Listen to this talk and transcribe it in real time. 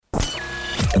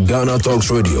Ghana Talks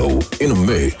Radio in a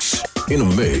mix. In a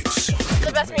mix.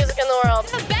 The best music in the world.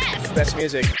 The best. Best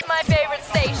music. My favorite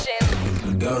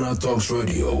station. Ghana Talks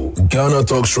Radio. Ghana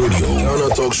Talks Radio.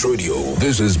 Ghana Talks Radio.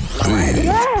 This is big.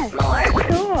 Yes.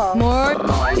 Cool. More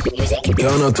music.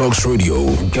 Ghana Talks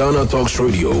Radio. Ghana Talks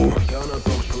Radio.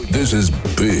 This is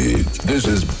big. This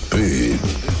is big.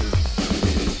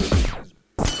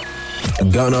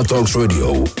 Ghana Talks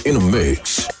Radio in a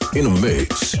mix. In a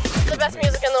mix. the best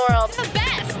music in the world. The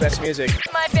best. Best music.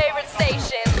 My favorite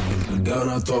station.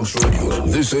 Ghana Talks Radio.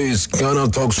 This is Ghana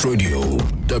Talks Radio,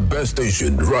 the best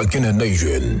station rocking the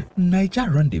nation.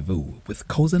 Naija Rendezvous with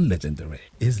Kozen Legendary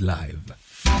is live.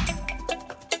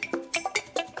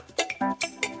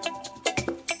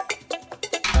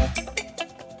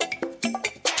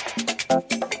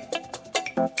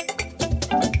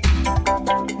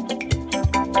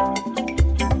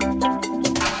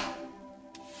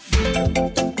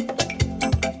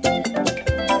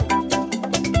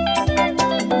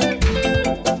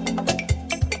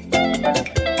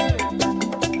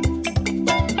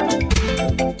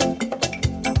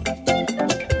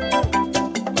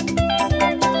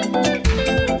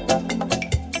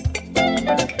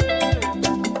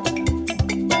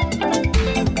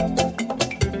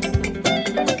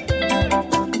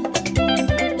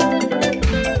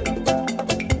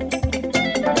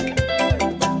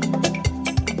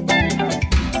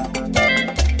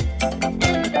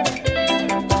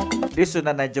 This is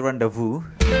the Naija Rendezvous,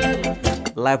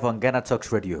 live on Ghana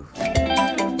Talks Radio.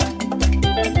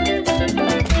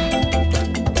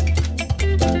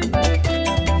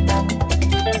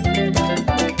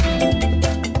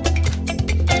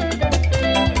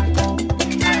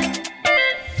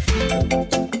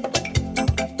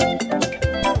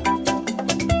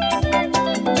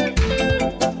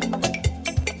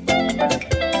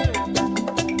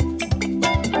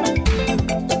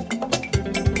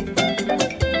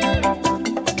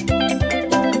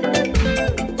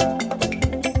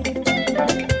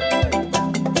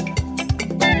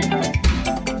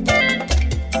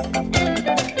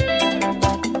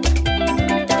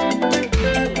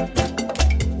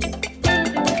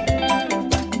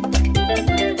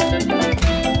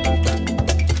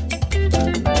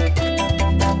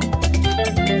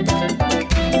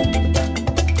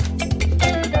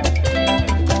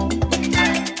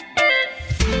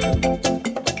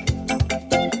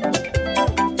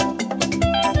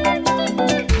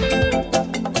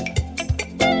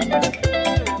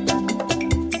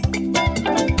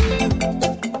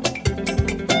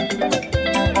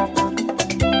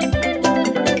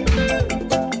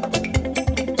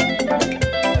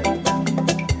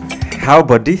 How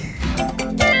buddy?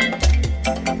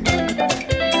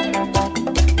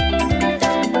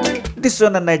 This is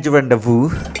on the Naija Rendezvous,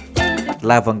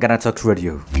 live on Ghana Talks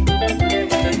Radio.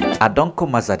 I don't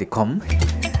come as I dey come.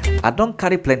 I don't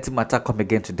carry plenty matter come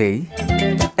again today.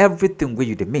 Everything where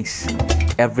you dey miss,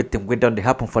 everything where done dey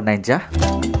happen for Naija.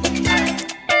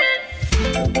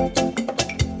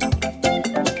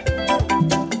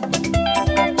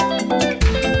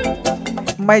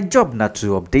 My job na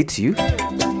to update you.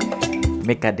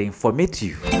 Make I dey informate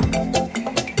you.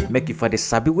 Make you for the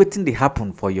sabi wetin dey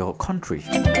happen for your country.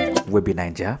 We be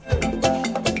Naija.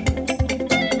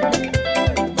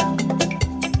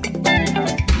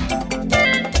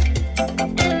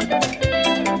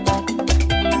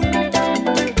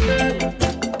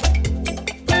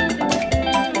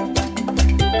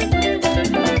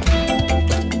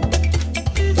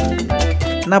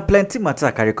 Now plenty matter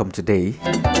I carry come today.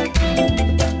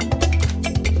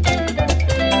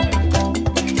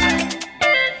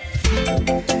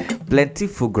 Plenty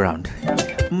full ground.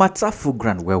 Matter full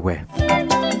ground where.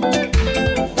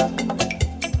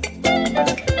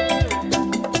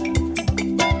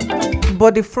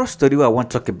 But the first story I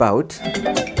want to talk about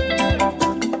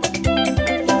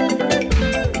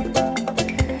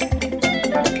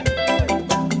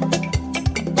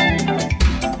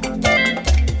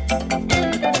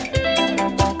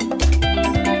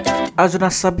as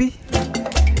una sabi,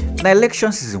 na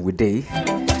election season we dey.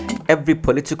 Every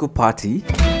political party,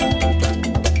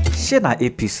 she na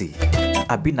APC,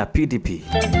 abi na PDP,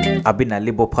 abi na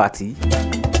Labour Party,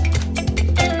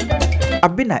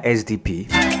 abi na SDP,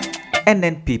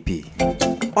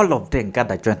 NNPP, all of them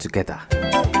gather join together.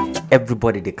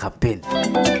 Everybody dey campaign.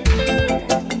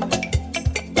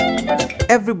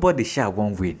 Everybody shall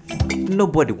one win.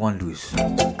 Nobody won't lose.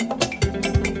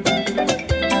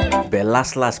 But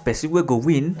last person we go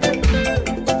win.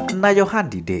 Na your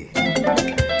handy day.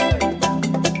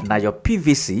 Na your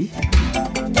PVC.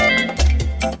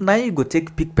 Now you go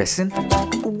take pick person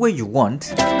where you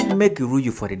want, make you rule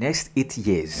you for the next 8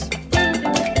 years.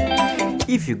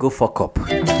 if you go fuck up,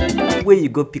 where you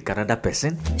go pick another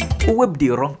person, who be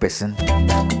the wrong person.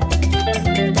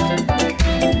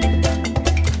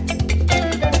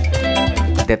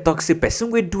 The toxic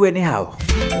person will do anyhow.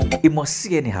 He must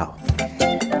see anyhow.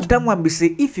 That one be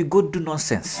say, if you go do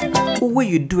nonsense, who will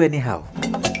you do anyhow?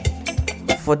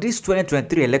 For this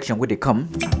 2023 election where they come,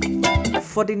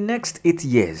 for the next 8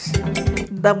 years,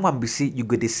 that one be say, you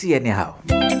go to see anyhow.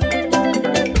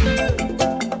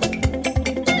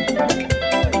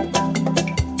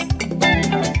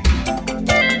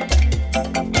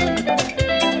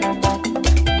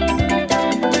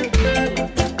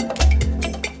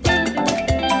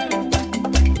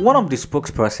 One of the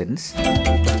spokespersons,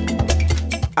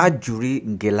 Ajuri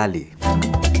Ngelale,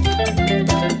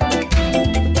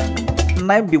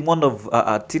 might be one of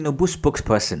Tinubu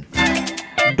spokesperson.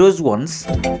 Those ones,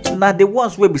 now the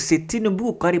ones where we say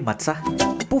Tinubu carry matter,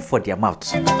 put for their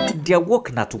mouth. Their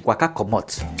work na to waka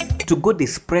comot, to go they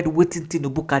spread waiting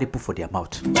Tinubu carry put for their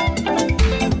mouth.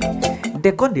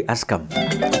 They come they ask him,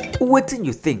 what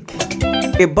you think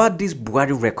about this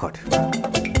Buhari record?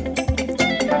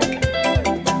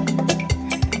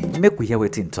 Make we hear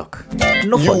waiting talk.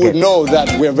 No you forget. would know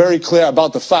that we're very clear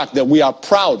about the fact that we are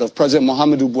proud of President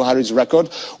Muhammadu Buhari's record.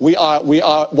 What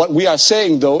we are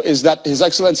saying, though, is that His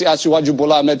Excellency Asiwaju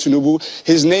Bola Ahmed Tinubu,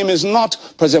 his name is not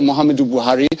President Muhammadu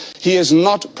Buhari. He is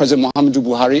not President Muhammadu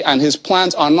Buhari, and his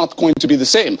plans are not going to be the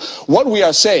same. What we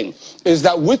are saying is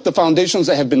that with the foundations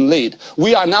that have been laid,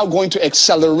 we are now going to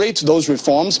accelerate those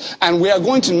reforms, and we are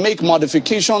going to make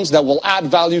modifications that will add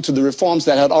value to the reforms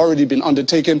that had already been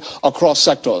undertaken across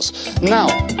sectors. Now,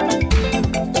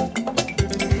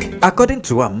 according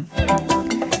to him,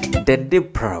 then they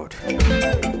proud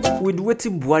with what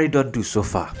Buhari don't do so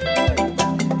far.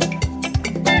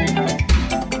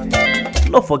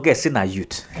 Don't forget, say na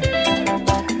youth,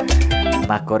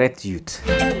 na correct youth.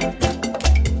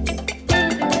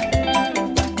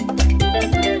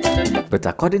 But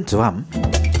according to him,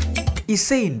 he's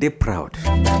saying they proud,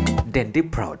 then they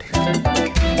proud.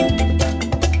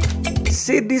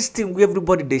 Say this thing where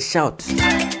everybody they shout.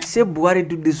 Say Buhari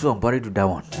do this one, Buhari do that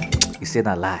one. He said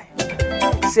a lie.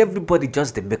 Say everybody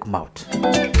just they make mouth.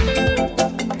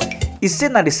 He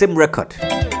said na the same record.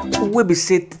 We be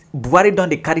said Buhari don't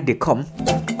they carry they come.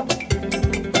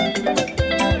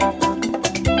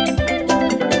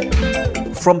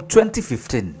 From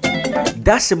 2015,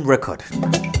 that same record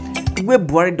where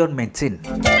Buhari don't maintain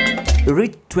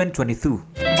reach 2022.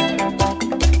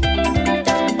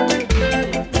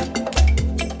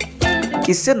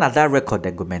 He said na that record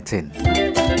they go maintain.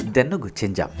 They no go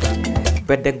change them,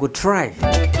 but they go try.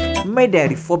 May they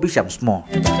refurbish them small.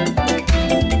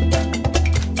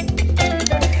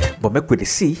 But make we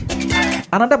see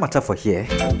another matter for here.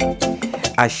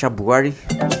 Aisha Buhari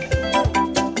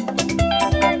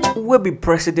will be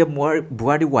President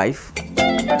Buhari wife.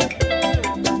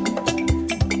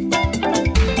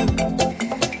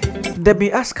 They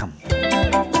may ask him,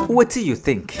 what do you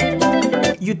think?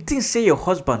 You think say your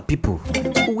husband people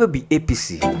who will be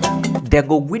APC, they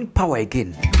go win power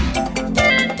again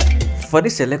for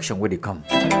this election when they come?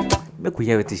 Make we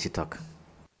hear what she talk.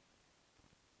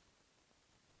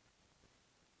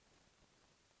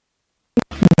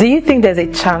 Do you think there's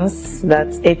a chance that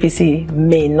APC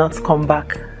may not come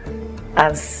back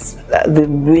as the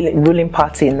ruling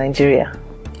party in Nigeria?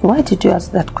 Why did you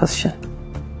ask that question?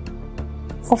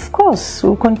 Of course,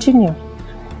 we'll continue.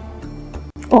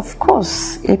 Of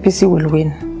course, APC will win.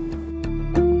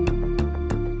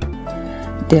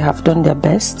 They have done their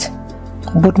best,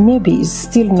 but maybe it's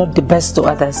still not the best to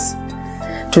others.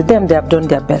 To them, they have done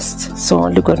their best, so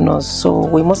only God knows. So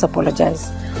we must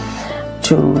apologize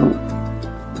to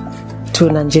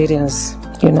Nigerians,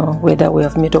 whether we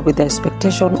have met up with the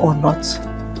expectation or not.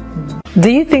 Do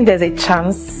you think there's a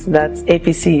chance that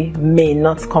APC may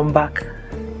not come back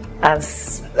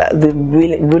as the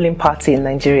ruling party in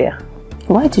Nigeria?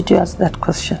 Why did you ask that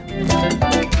question?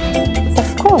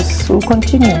 Of course, we'll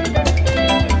continue.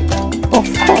 Of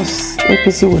course,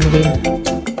 APC will win.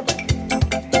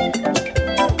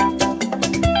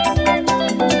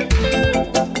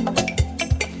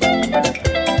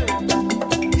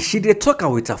 She did talk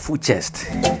with her full chest.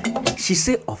 She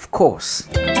say, of course.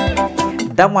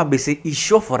 That one be say, it's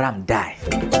sure for them die.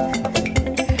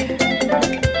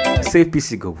 Say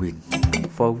APC go win.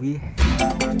 For we.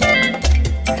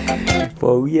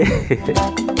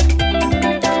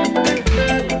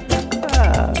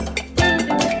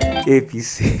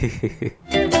 APC.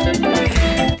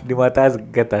 The matters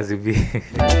get as it be.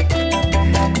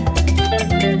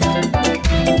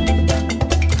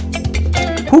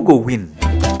 Who go win?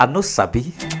 I no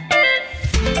sabi.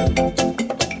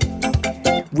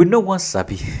 We no one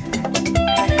sabi,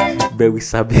 but we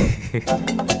sabi.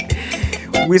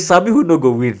 We sabi who no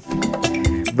go win.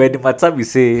 But the matter we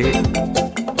say,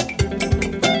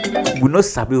 we no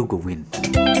sabi who go win.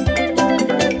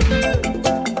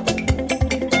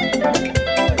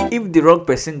 If the wrong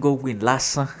person go win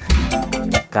last,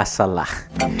 kasala.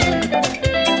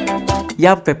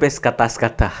 Yam pepe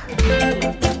skata.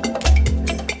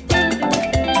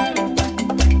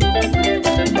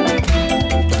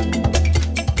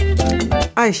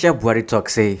 Aisha Buhari talk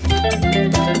say,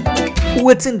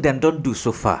 wetin dem don do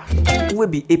so far, we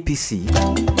be APC.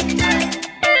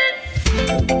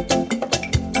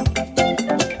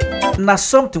 Na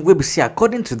something we be say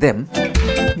according to them,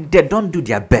 they don't do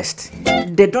their best.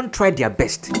 They don't try their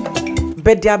best.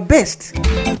 But their best,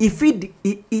 if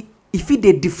it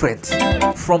they different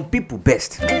from people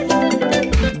best.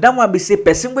 That one be say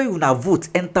person where you na vote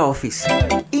enter office,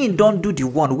 he don't do the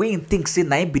one where he think say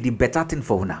na be the better thing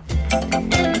for una.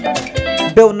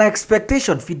 But una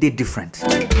expectation fit they different.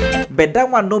 But that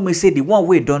one no me say the one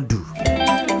way don't do.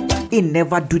 He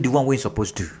never do the one way he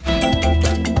supposed to.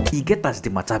 He get as the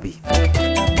matter be.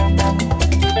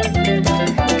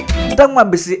 That one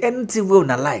be say anything we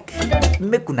una like,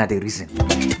 make una the reason.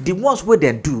 The ones where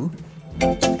they do,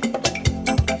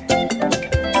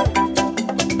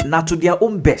 now to their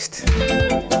own best.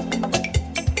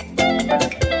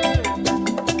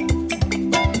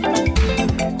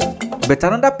 But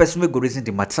another person will go reason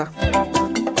the matter.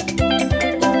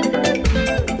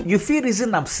 You feel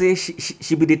reason I'm say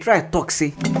she be the try talk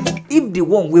say if the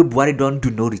one way Buhari don't do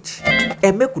no reach,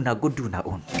 and make una go do una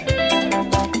own.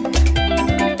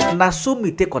 Now so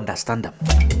me take understand them.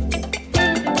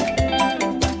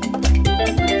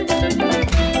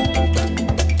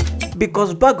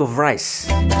 Because bag of rice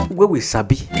where we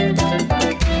sabi.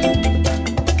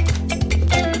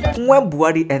 When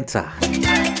Buhari enter,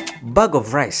 bag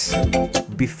of rice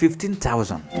be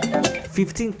 15,000,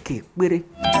 15K,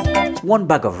 one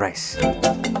bag of rice.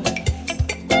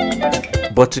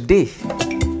 But today,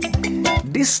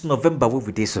 this November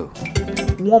we did so,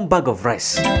 one bag of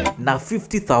rice now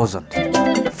 50,000,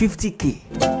 50K.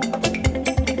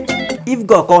 If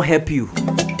God can't help you,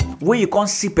 where you can't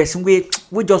see person we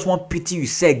just want pity you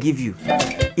say give you.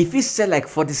 If it sell like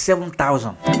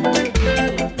 47,000,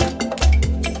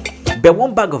 but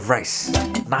one bag of rice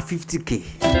now 50K.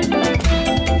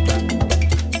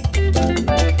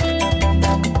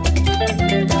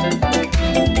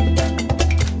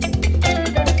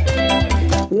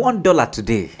 $1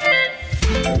 today.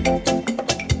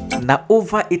 Now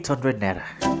over 800 naira.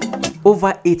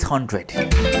 Over 800.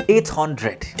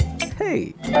 800.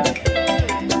 Hey.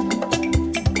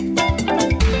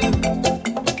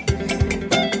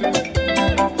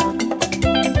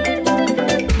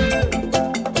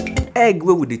 Egg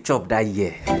where would the chop that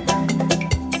year?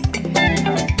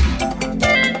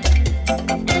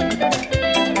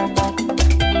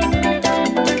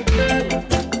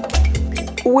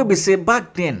 We be say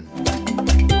back then,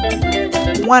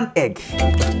 one egg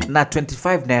na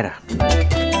 25 naira.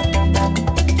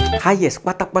 Highest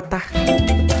kwata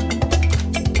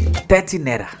 30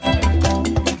 naira.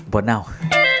 But now,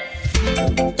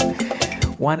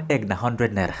 one egg na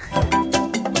 100 naira.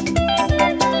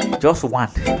 Just one.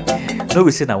 No,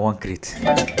 we say na one crate.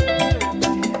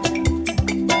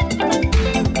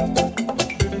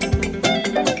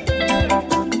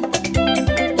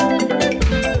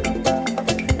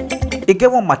 It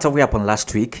get one matter we happened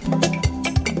last week.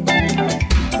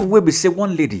 We be say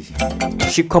one lady,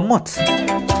 she come out.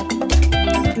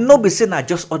 No be say na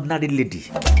just ordinary lady,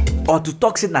 or to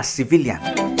talk say na civilian,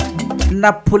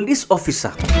 na police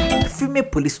officer, female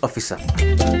police officer.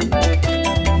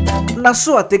 Now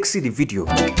so I take see the video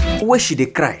where she they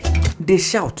cry, they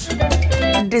shout,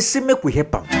 they say make we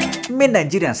help them, make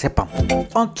Nigerians help them.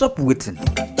 On top waiting.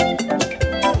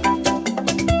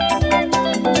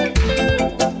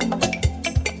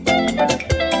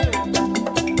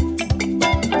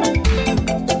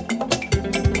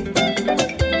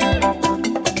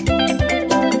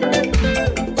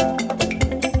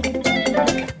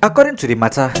 According to the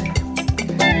matter,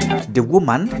 the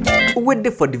woman who went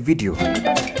there for the video,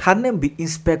 her name be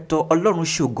Inspector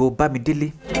Olorunshogo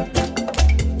Bamidele.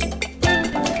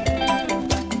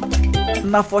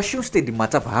 Now for sure state the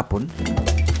matter for happen.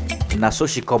 Now so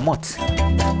she come out,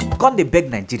 come they beg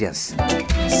Nigerians,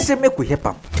 say make we help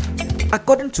them.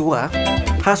 According to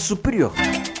her superior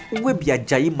will be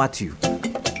Ajayi Matthew.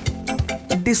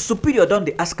 The superior don't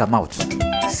they ask him out,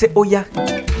 say oh yeah,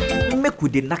 make we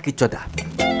dey knock each other.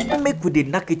 Make we dey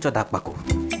knock each other bako.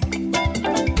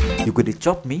 You go dey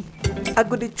chop me, I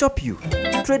go dey chop you.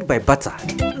 Trade by barter,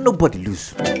 nobody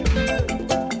lose.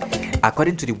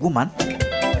 According to the woman,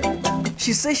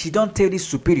 she says she don't tell the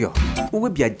superior who will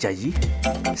be a Jayi.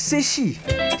 Say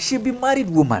she be married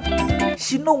woman.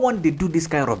 She no want to do this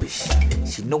kind of rubbish.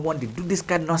 She no want to do this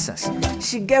kind of nonsense.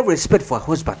 She get respect for her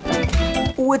husband.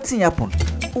 Wetin happen?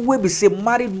 We be say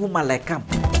married woman like him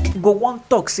go one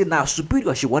talk say now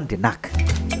superior she want the knack.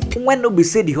 When no be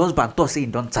say the husband talk say he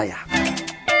don't tire.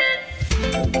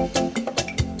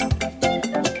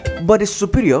 But the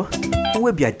superior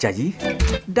we be a Jayi,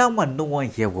 that one no one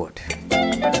hear word.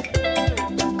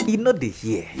 He know the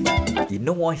hear. He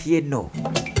no one hear no.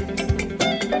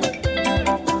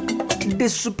 The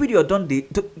superior don't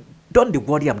the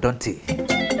worry am don't they?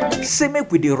 Say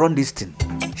make we dey run this thing.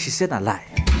 She said a lie.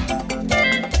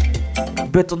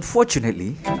 But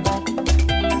unfortunately,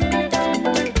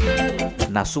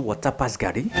 now so water pass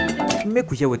Gary.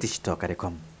 Make we hear what she talk. They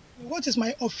come. What is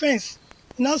my offense?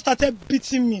 He now started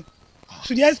beating me.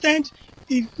 To the extent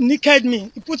he naked me.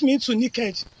 He put me into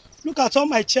naked. Look at all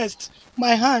my chest, my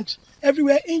hand,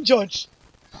 everywhere injured.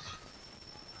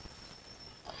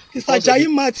 It's Ajayi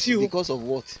Matthew. Because of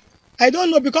what? I don't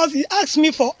know, because he asked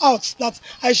me for out that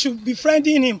I should be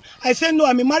befriending him. I said no,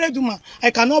 I'm a married woman.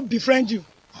 I cannot befriend you.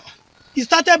 He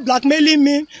started blackmailing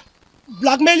me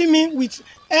with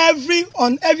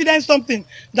on evidence something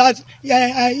that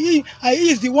he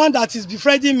is the one that is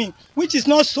befriending me, which is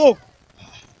not so.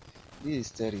 This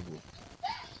is terrible.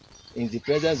 In the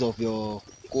presence of your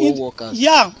co-workers.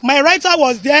 Yeah, my writer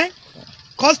was there,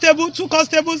 constable, 2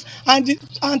 constables, and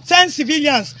 10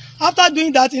 civilians. After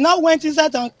doing that, he now went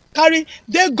inside and carry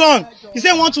their gun. He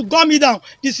said, want to gun me down.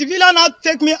 The civilian now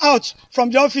take me out from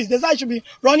the office. They said I should be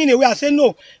running away. I said,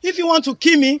 no. If you want to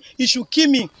kill me, you should kill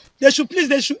me. They should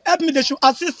help me. They should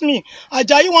assist me.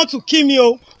 Ajayi want to kill me,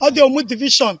 or the Omu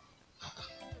division.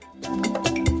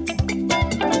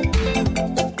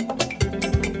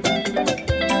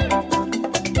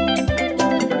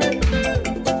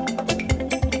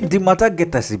 The matter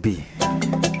get as it be.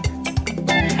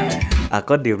 I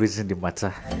got the reason the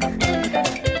matter.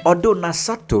 Although na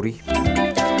Satori,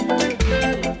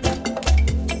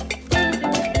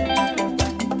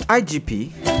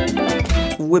 IGP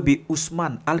will be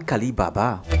Usman Al-Khali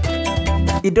Baba.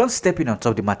 He don't step in on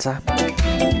top the matter.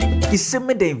 He said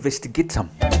make them investigate him.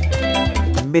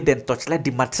 Make them touchlight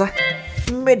the matter.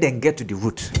 Make them get to the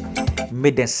root.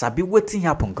 Make them sabi wetin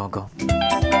happen gongo.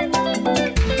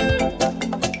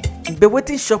 But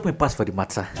wetin shock me pass for the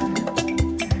matter.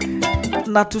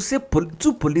 Now to say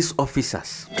 2 police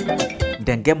officers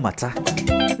then get matter,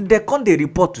 they come they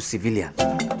report to civilian.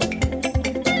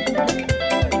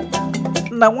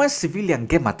 Now when civilian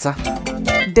get matter,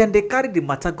 then they carry the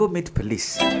matter go meet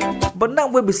police. But now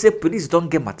when we say police don't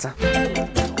get matter,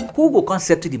 who go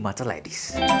concept to the matter like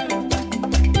this?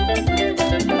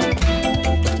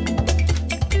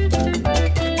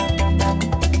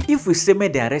 If we say may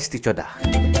they arrest each other,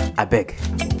 I beg,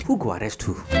 who go arrest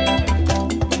who?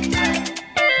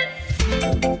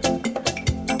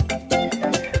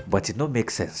 But it don't make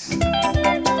sense.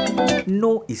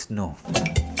 No is no.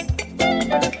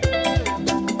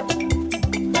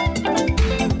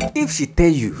 If she tell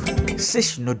you, say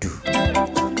she no do,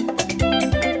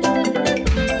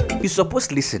 you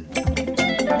suppose listen.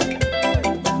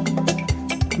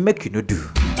 Make you no do,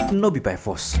 no be by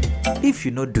force. If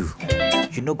you no do,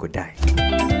 you no go die.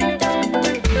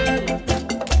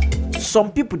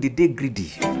 Some people they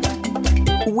greedy.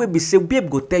 We be say babe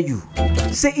go tell you,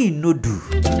 say he no do,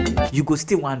 you go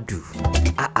still want do.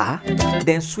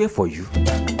 Then swear for you.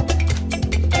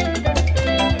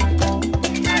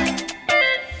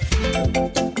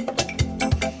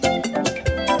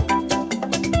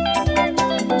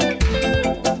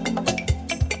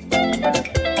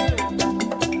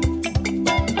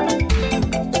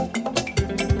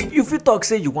 You fit talk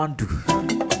say you want do,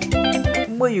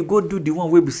 when you go do the one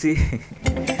wey be say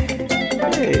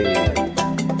hey.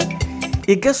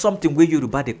 E get something wey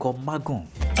Yoruba they call magun.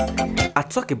 I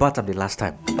talked about them the last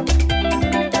time.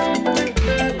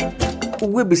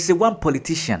 We be say one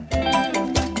politician,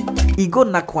 he go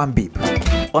knock one babe.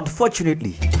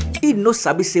 Unfortunately, he no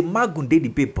sabi say magun dey the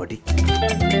babe body.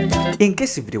 In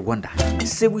case if they wonder,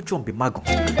 say which one be magun.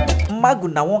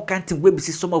 Magun na one kind thing wey be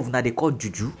say some of una they call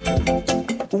juju.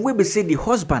 We be say the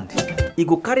husband, he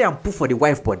go carry and put for the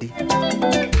wife body.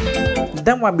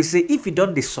 That one be say if he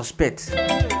don't the suspect,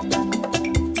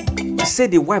 say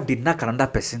the wife did knock another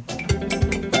person,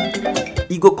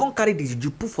 he go come carry the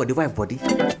juju put for the wife body.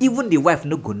 Even the wife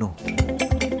no go know.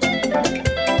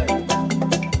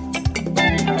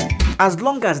 As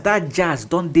long as that jazz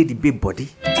don't dey the babe body,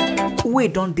 we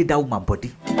don't dey that woman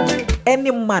body,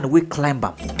 any man will climb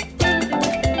up,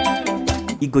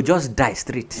 he go just die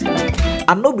straight.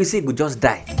 and no be say go just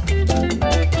die.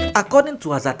 According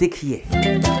to as I take here,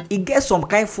 it gets some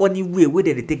kind funny way where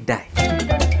they take die.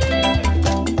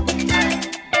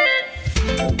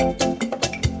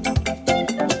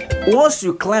 Once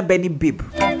you climb any babe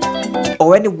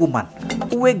or any woman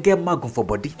who will get magun for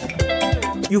body,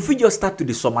 you feel just start to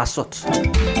the somersault.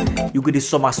 You go the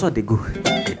somersault they go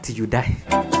till you die.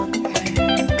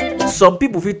 Some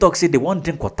people feel talk say they want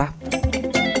drink water.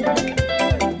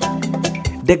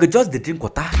 They go just they drink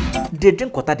water. They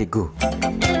drink water they go.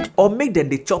 Or make them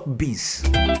they chop beans,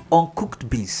 uncooked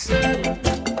beans.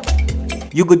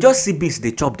 You go just see beans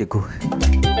they chop they go.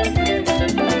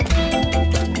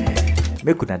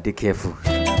 Make una dey careful.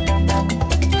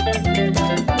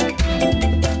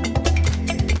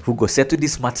 Who go settle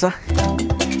this matter?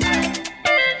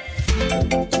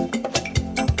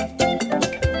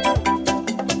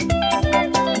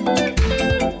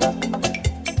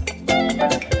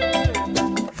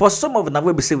 For some of them,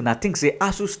 we be say when I think say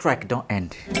ASU strike don't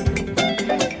end.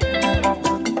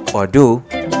 Although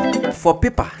for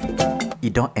paper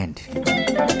it don't end.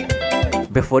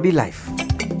 But for the life,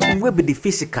 we be the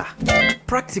physical,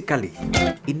 practically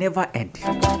it never end.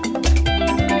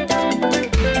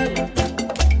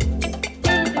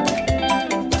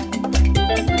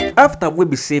 After we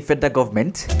be say federal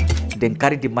government, then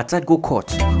carry the matter go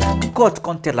court. Court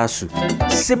can't tell us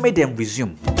say make them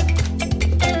resume.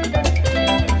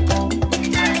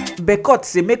 But court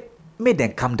say make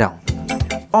them calm down.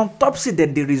 On top say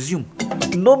then they resume.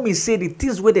 No mean say the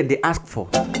things where then they ask for,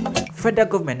 federal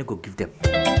government no go give them.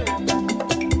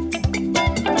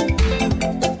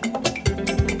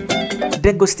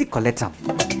 Then go still collect them.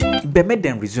 But make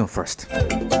them resume first.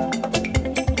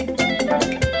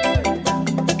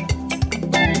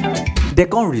 They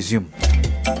can't resume.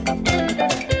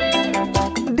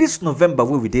 This November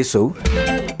where we did so,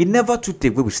 it never to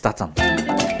take where we start them.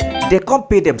 They can't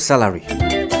pay them salary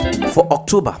for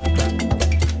October.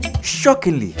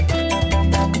 Shockingly,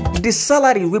 the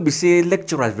salary will be say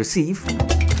lecturers receive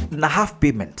na half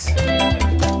payment.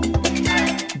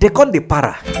 They can't the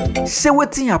para. Say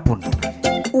what thing happen.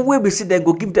 Who will be say they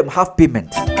go give them half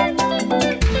payment.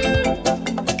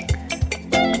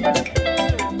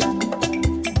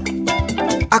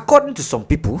 According to some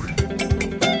people,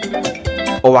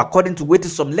 or according to what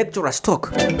some lecturers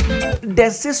talk, they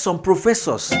say some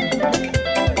professors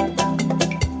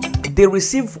they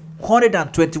receive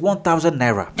 121,000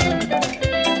 naira.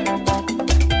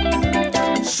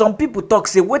 Some people talk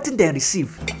say what they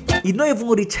receive, it not even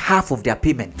reach half of their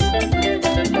payment.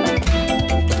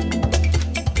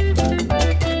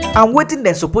 And what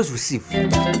they're supposed to receive,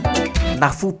 na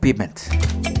full payment.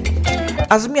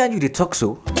 As me and you they talk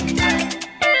so,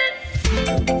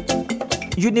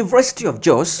 University of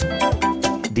Jos,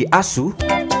 the ASU,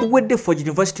 waiting for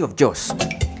University of Jos.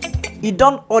 He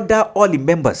don't order all the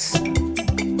members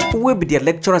who will be their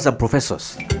lecturers and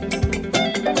professors.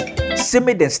 Say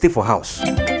make them stay for house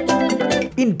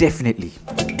indefinitely.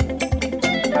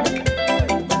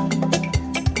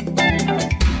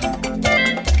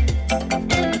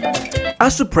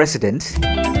 ASU president,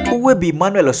 who will be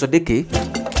Emmanuel Osodeke,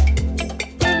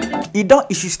 he don't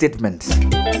issue statements.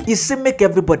 He say make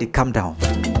everybody calm down.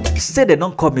 Say they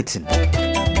don't call meeting.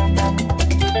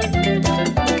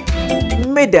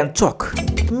 Make them talk.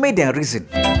 Make them reason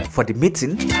for the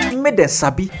meeting. Make them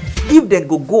sabi if they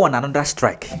go on another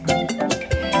strike.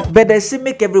 But they say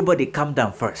make everybody calm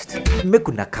down first. Make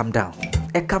una calm down.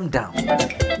 Calm down.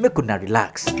 Make una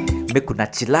relax. Make una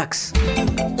chillax.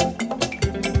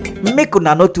 Make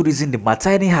una not to reason the matter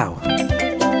anyhow.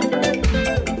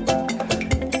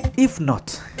 If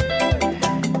not,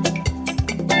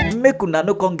 make una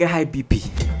no come get high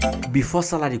BP before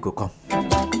salary go come.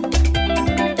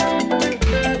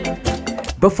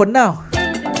 But for now,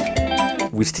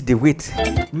 we still dey wait.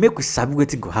 Make we sabi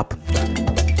wetin go happen.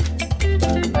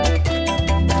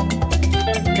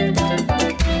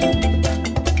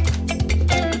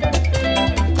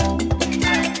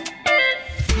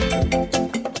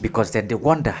 Because then they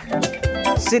wonder,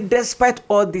 say despite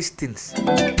all these things,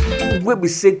 when we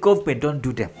say government don't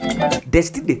do them, they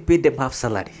still they pay them half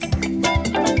salary.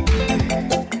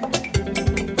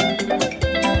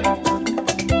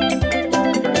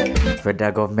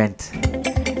 Federal government,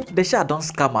 they shall don't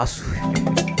scam us.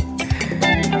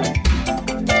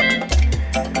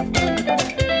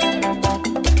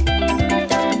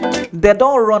 They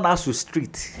don't run us to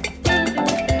street.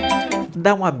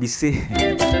 That one be say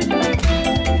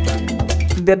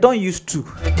they don't use to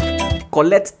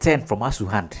collect 10 from us to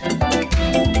hand.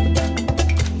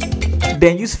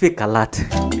 Then use fake alert,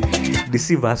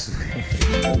 deceive us.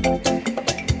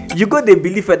 You go they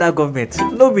believe federal government,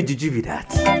 no be juju with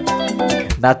that.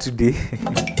 Not today.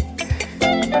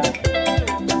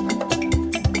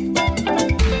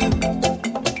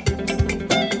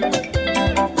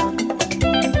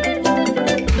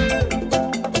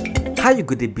 How you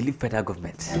go to believe federal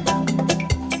government?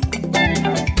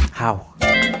 How?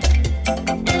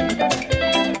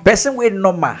 Person with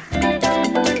normal.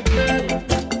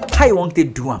 How you want to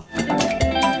do am?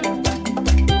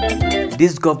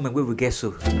 This government where we get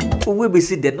so. We be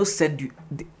see they no send you.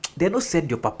 They no send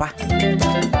your papa.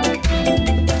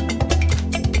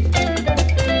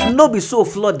 No be so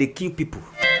flood they kill people.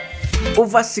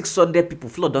 Over 600 people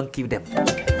flood don't kill them.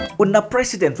 Una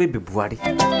president will be Buhari.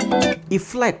 He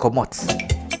fly come out,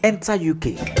 enter UK.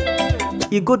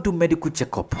 He go do medical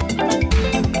checkup.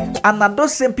 And na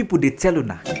those same people they tell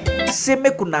una, say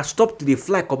make una stop to the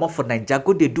fly come out for Nigeria,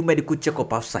 go they do medical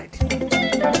checkup outside.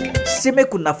 Say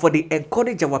make una for the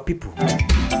encourage our people,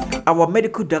 our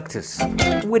medical doctors,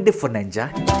 wait there for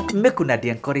Nigeria, make una they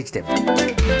encourage them.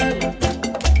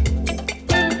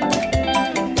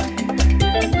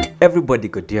 Everybody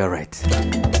go do alright.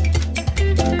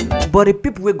 But the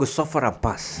people will go suffer and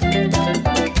pass.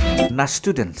 Na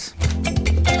students.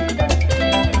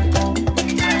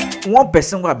 One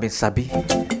person who have been sabi.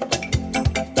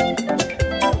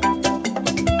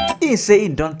 He say he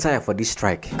don't tire for this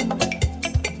strike.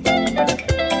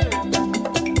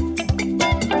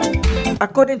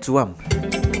 According to him,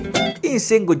 he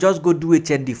say go just go do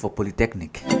HND for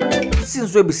Polytechnic.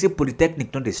 Since we be say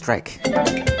Polytechnic don't they strike,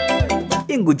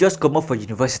 he go just come up for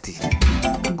university.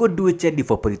 Go do HND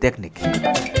for Polytechnic.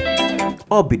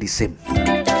 All be the same.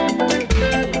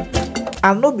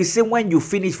 And not be same when you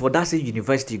finish for that same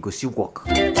university, you go see work.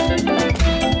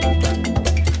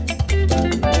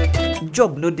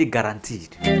 Job no dey guaranteed.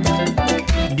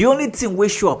 The only thing we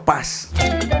sure pass.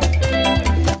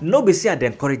 No be say I dey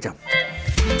encourage them.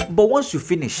 But once you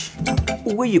finish,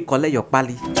 where you collect your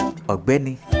pali,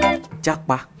 ogbeni,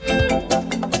 jakpa.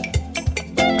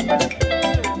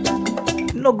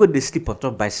 No go dey sleep on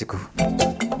top bicycle.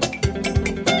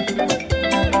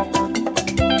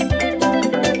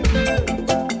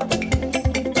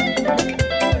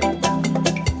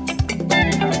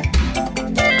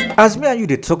 As me and you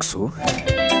they talk so,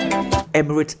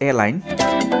 Emirates Airline,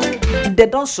 they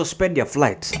don't suspend their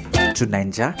flight to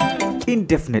Nigeria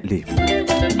indefinitely.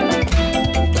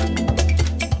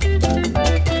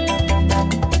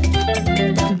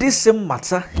 This same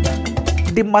matter,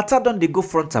 the matter don't they go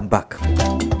front and back.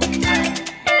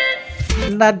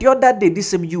 Now the other day, this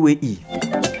same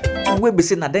UAE, we be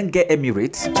saying I then get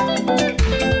Emirates.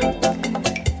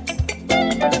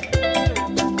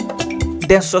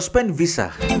 Then suspend visa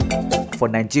for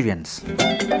Nigerians.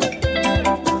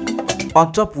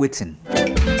 On top waiting.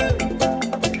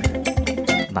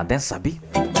 Now then sabi.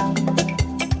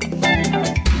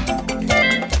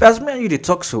 As me and you they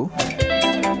talk so,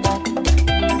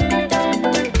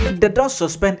 they don't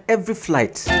suspend every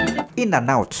flight in and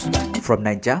out from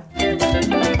Nigeria.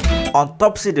 On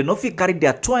top say they no fit carry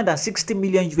their 260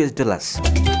 million US dollars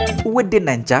with the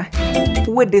Nigeria,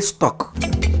 with the stock.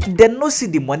 They no see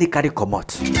the money carry come out.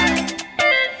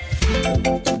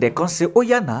 They can say, oh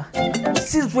yeah nah,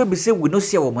 since we be say we no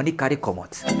see our money carry come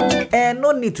out, and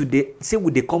no need to say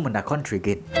we they come in our country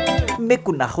again. Make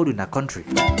una hold in our country.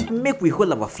 Make we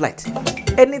hold our flight.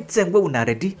 Anytime we una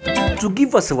ready to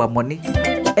give us our money,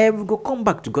 and we go come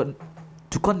back to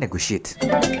come negotiate.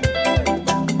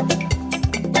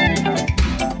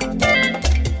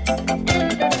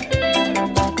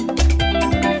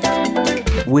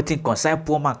 Waiting concern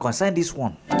poor man, concern this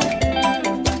one.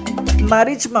 Na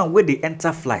rich man where they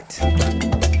enter flight.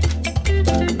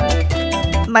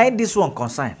 Na this one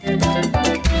concern.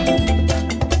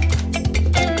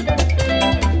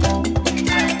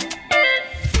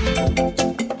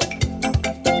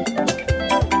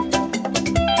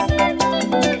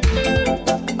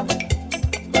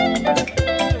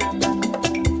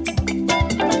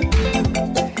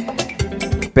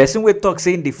 Person will talk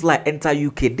saying the flight enter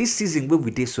UK this season where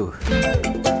we did so.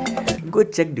 Go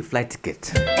check the flight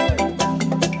ticket.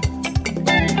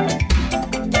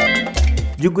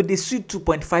 You go the suit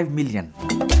 2.5 million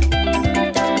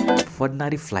for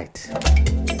ordinary flight.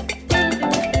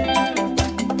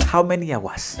 How many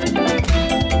hours?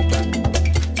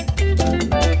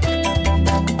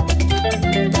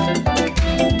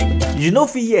 You know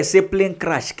if you hear say plane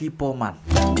crash keep poor man.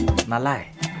 Na lie.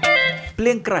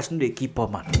 Plane crash no dey keep poor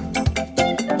man.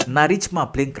 Na rich man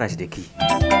plane crash dey key.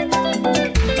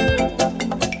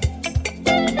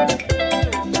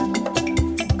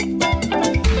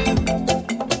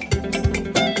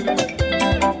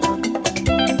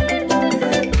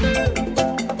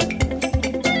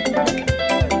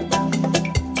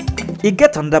 It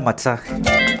get under matter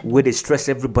where they stress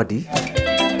everybody.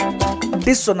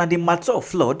 This one are the matter of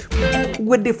flood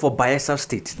where they for Bayelsa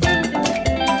State.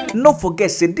 No forget,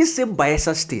 say this same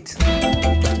Bayelsa State.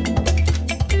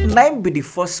 Now be the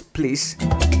first place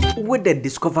where they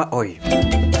discover oil.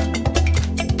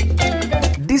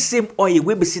 This same oil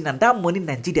will be seen, and that money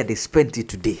Nigeria they spent it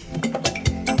today.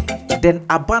 Then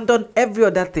abandon every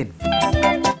other thing,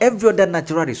 every other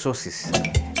natural resources.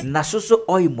 Na so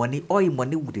oil money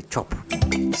with the chop.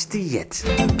 Still yet,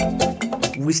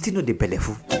 we still know the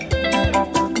belleful.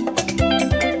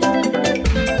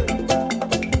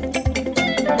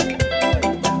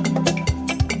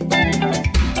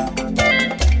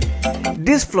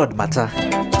 This flood matter,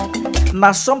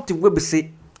 now something we be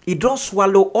say it don't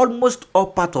swallow almost all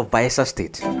part of Bayelsa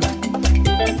State.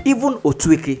 Even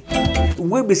Otueke,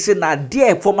 we be say na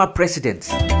dear former president,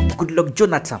 Goodluck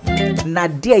Jonathan, na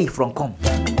dear he from come.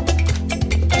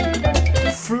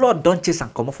 Flood don't chase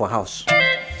and come up for house.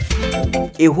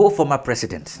 A whole former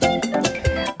president.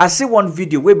 I see one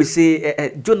video where we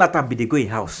say Jonathan be the going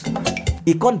house.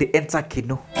 He can't the enter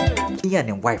Kino, he and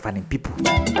his wife and his people.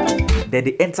 Then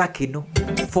they enter Kino,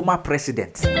 former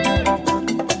president.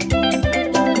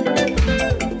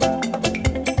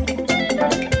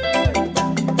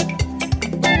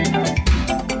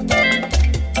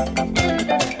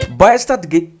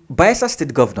 Bayelsa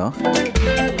State Governor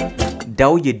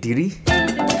Daoye Diri,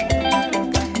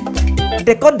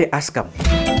 they come they ask him,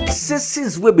 say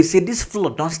since we be say this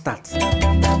flood don't start,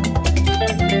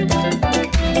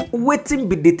 waiting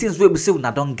be the things we be say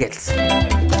una don't get,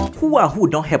 who and who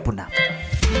don't help una.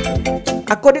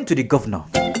 According to the governor,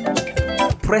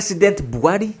 President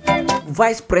Buhari,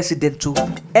 Vice President to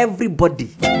everybody,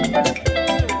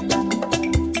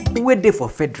 we there for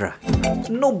federal.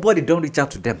 Nobody don't reach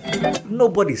out to them.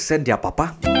 Nobody send their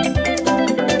papa.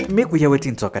 Make we hear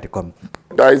waiting talk at the come.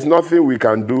 There is nothing we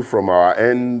can do from our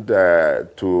end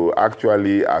to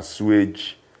actually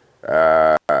assuage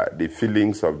the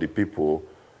feelings of the people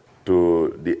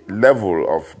to the level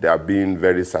of their being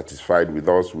very satisfied with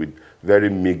us with very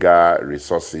meager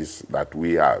resources that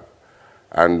we have.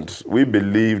 And we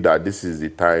believe that this is the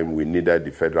time we needed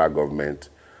the federal government,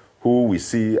 who we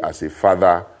see as a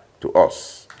father to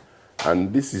us.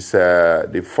 And this is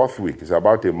the fourth week. It's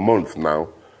about a month now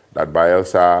that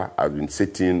Bayelsa has been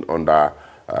sitting under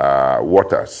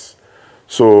waters.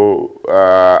 So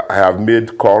I have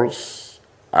made calls,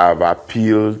 I have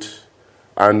appealed,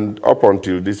 and up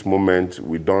until this moment,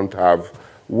 we don't have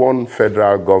one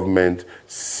federal government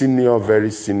senior,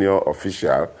 very senior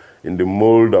official in the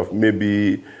mold of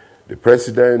maybe the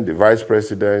president, the vice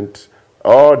president,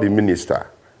 or the minister,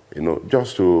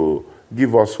 just to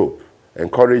give us hope,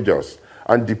 encourage us,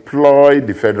 and deploy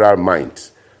the federal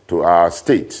might to our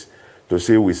state to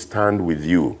say we stand with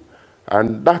you.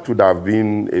 And that would have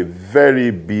been a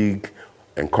very big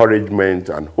encouragement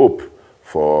and hope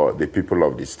for the people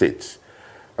of the state.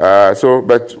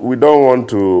 But we don't want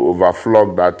to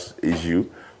overflog that issue.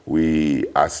 We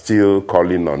are still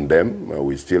calling on them.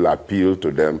 We still appeal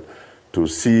to them to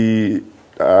see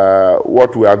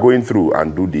what we are going through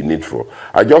and do the needful.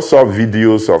 I just saw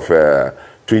videos of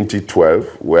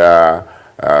 2012 where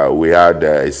we had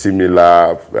a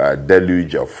similar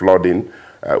deluge of flooding,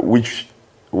 which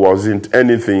wasn't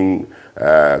anything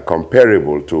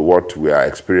comparable to what we are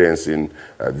experiencing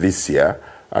this year.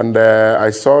 And I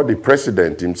saw the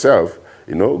president himself,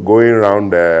 going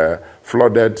around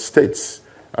flooded states.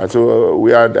 And so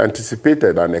we had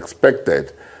anticipated and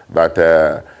expected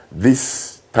that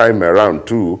this time around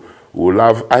too, we'll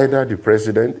have either the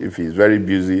president, if he's very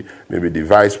busy, maybe the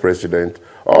vice president,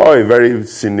 or a very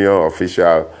senior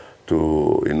official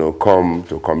to come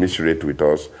to commiserate with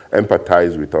us,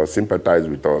 empathize with us, sympathize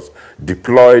with us,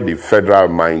 deploy the federal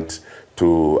might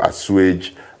to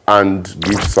assuage and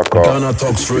give succor Ghana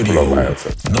Talks to the people Radio, of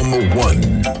Bayelsa. number one.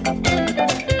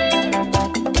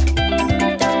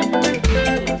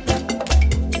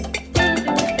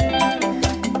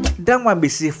 That one be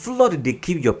say flood they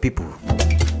kill your people.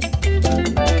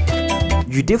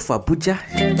 You dey for Abuja,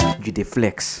 you dey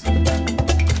flex.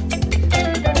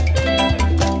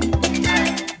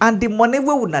 And the money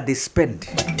we una dey spend.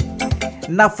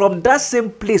 Now from that same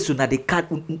place una dey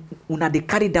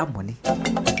carry that money.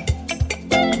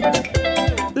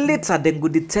 Later then go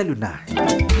dey tell you now,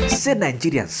 say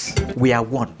Nigerians, we are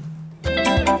one.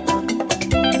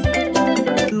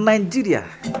 Nigeria,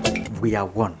 we are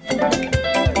one.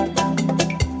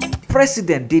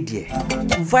 President did here,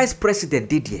 Vice President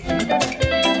did here.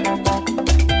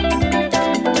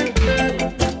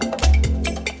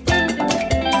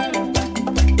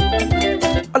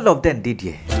 All of them did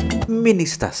here.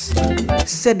 Ministers,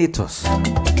 senators,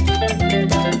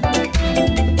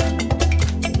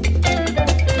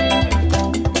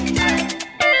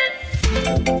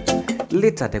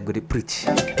 Later, they're going to preach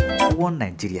one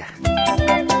Nigeria.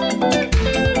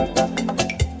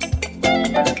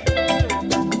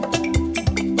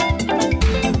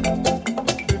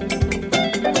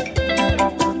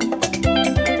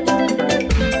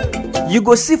 You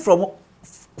go see for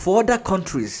other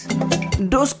countries,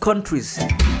 those countries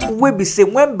will be say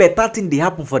when better thing they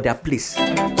happen for their place.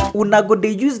 Una go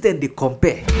they use them they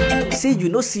compare. Say you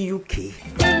know see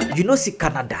UK, you know see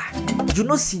Canada, you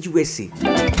know see USA.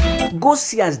 Go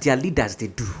see as their leaders they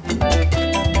do.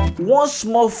 One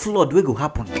small flood will go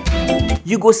happen.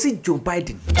 You go see Joe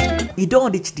Biden. He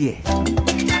don't reach there.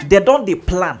 They don't they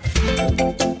plan.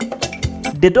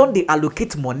 They don't they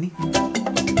allocate money.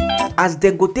 As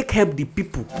they go take help the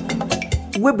people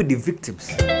will be the victims.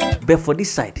 But for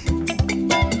this side,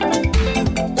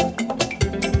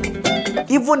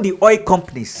 even the oil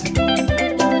companies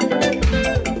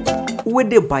with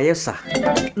the Bayelsa,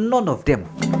 none of them,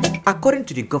 according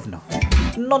to the governor,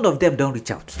 none of them don't reach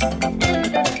out.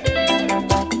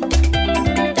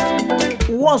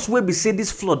 Once we be say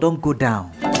this flood don't go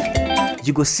down,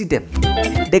 you go see them.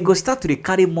 They go start to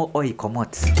carry more oil come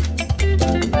out.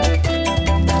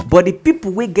 But the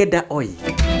people will get that oil,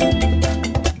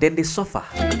 then they suffer.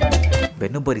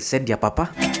 But nobody send their papa.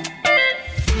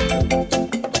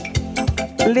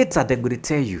 Later they're going to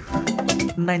tell you,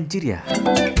 Nigeria,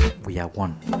 we are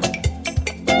one.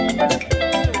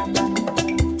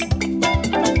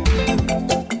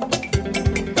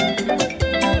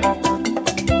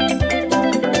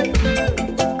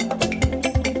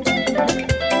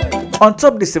 On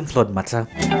top of the same flood matter,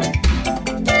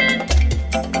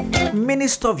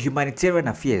 Minister of Humanitarian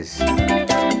Affairs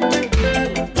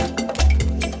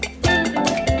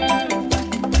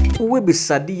will be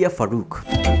Sadiya Farouk.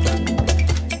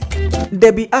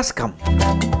 They be ask him,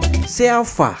 say how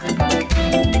far,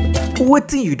 what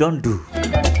thing you don't do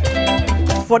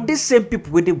for these same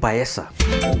people with the Bayelsa?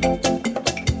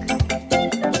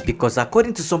 Because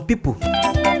according to some people,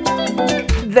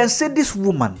 they say this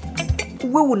woman we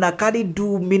will not carry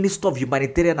do Minister of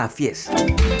Humanitarian Affairs.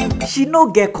 She no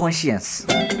get conscience.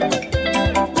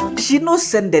 She no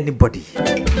send anybody.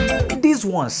 These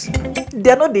ones,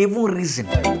 they are not even reason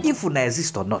if una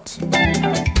exist or not.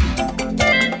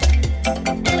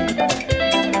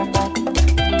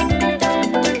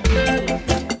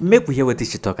 Make we hear what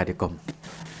she talk at the come.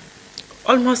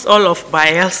 Almost all of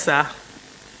Bayelsa,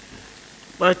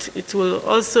 but it will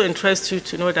also interest you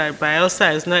to know that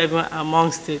Bayelsa is not even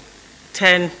amongst the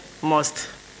 10 most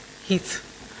hit.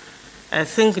 I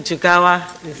think Jigawa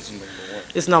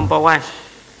is number one.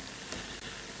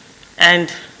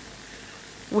 And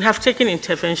we have taken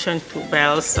intervention to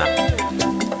Bayelsa,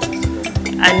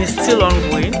 and it's still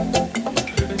ongoing.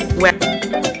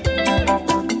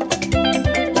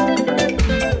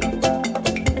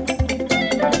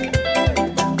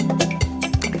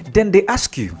 Then they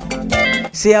ask you,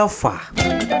 say how far,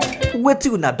 what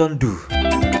you not don't do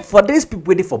for these people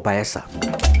waiting for Bayelsa.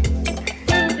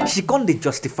 She can't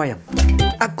justify him.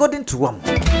 According to him,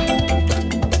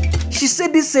 she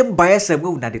said this same Bayelsa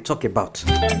we they talk about.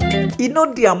 You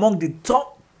know they among the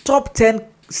top 10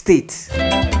 states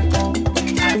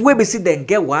where we see them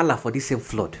get wahala for this same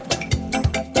flood.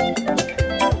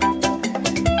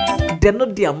 They're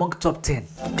not there among top 10.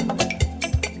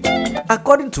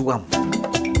 According to him,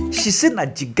 she said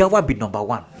that Jigawa be number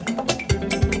one.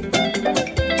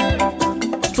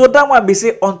 So that one be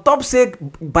say on top say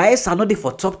Bayelsa not there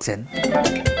for top 10.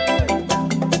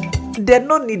 They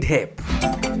no need help.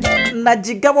 Na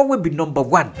Jigawa will be number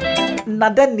one. Na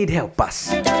they need help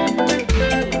us.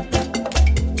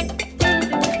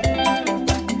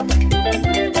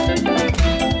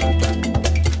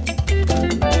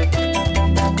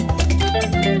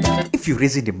 If you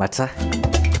reason the matter,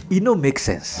 it no make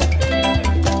sense.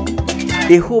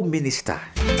 A home minister,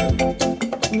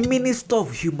 Minister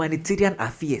of Humanitarian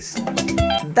Affairs,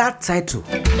 that title.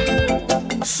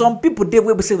 Some people they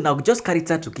will be saying now just carry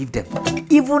title to give them.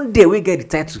 Even they will get the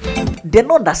title. They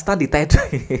don't understand the title.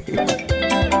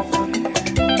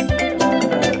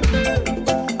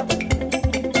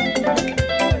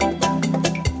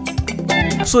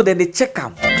 So then they check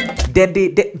them. Then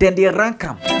they rank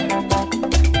them.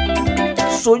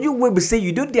 So you will be saying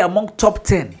you do the among top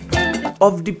 10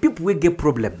 of the people will get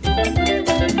problem.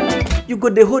 You go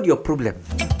they hold your problem.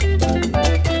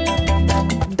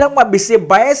 That might be say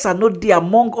Bayelsa not there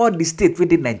among all the states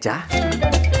within Nigeria.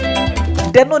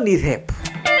 They don't need help.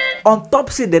 On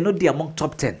top say they not there among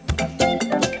top 10.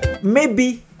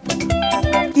 Maybe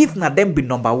if not them be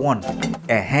number one,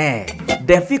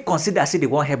 Dem fit consider say they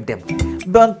won't help them.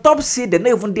 But on top say they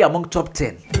not even dey among top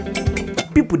 10.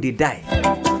 People they die.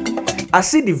 I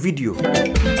see the video.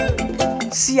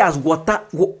 See as water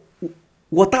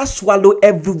swallow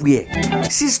everywhere.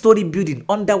 6-story building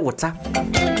underwater.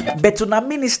 But on a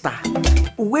minister,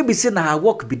 we be saying her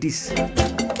work be this.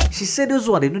 She said those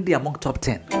one they know they among top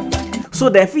 10. So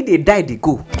then if they die, they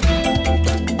go.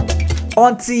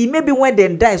 Until maybe when they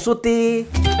die, so they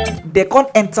can't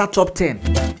enter top 10.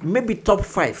 Maybe top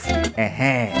 5.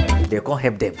 They can't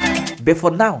help them. But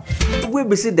for now, we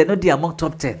be saying they know they among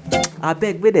top 10. I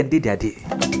beg where they did their day.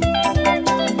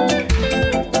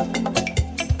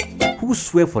 Who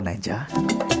swear for Nigeria?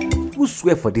 Who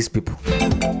swear for these people?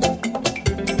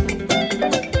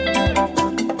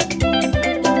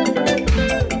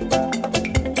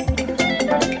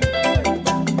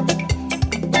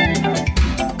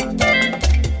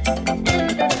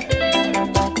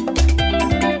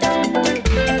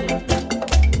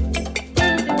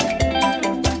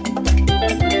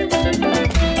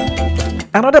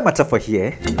 Another matter for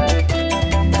here.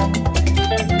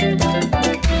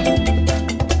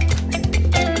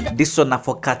 This one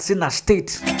for Katsina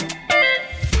State.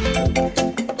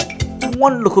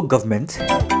 One local government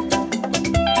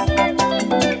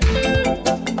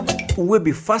will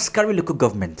be fast carry local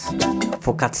government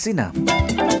for Katsina.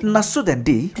 Na so then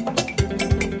day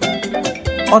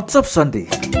on top Sunday,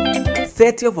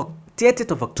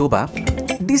 30th of October,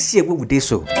 this year we will do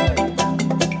so.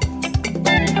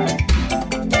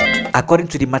 According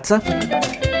to the matter,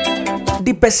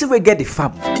 the person will get the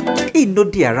farm, he no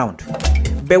dey around.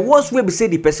 But once we say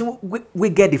the person we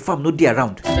get the farm no dey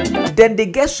around, then they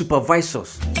get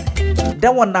supervisors.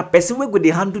 That one na person we go dey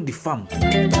handle the farm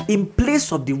in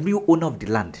place of the real owner of the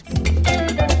land.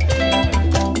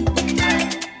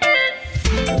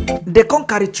 They can't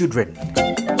carry children.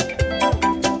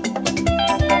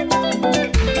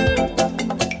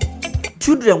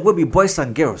 Children will be boys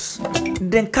and girls.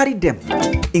 Then carry them,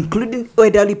 including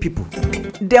elderly people.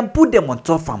 Then put them on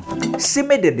top farm. Say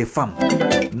make them the farm.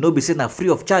 No be saying free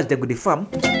of charge they go the farm.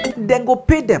 Then go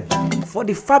pay them for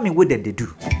the farming way that they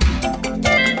do.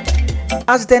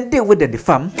 As then they with the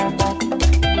farm.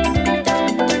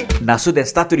 Now so they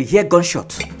start to hear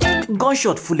gunshot.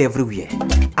 Gunshot full everywhere.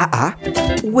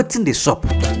 Waiting the shop.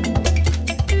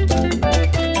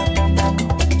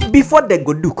 Before they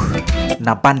go look,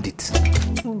 na bandits.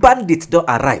 Bandits don't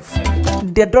arrive.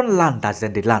 They don't land as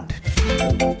then they land.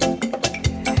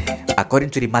 According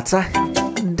to the matter,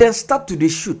 they start to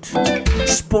shoot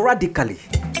sporadically.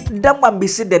 That man be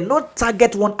say they no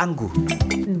target one angle.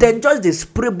 Then just they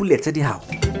spray bullets anyhow.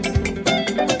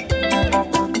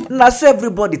 Now so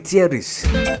everybody tears.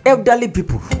 Elderly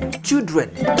people, children,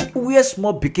 where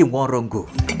small became one wrong go.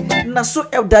 Now so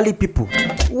elderly people,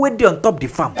 when they on top the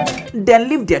farm, then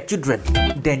leave their children,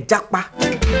 then jackpa,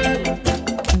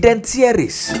 then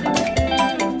tears.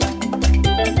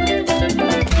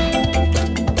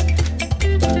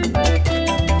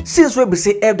 Since we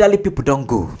say elderly people don't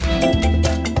go,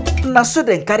 now so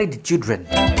then carry the children,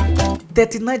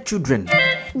 39 children,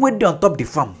 when they on top the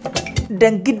farm,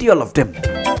 then get all of them,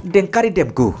 then carry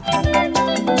them go.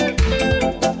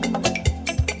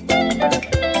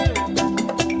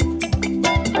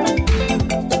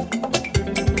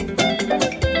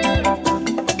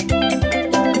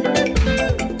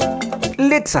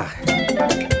 Later,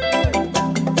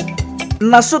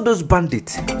 now so those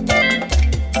bandits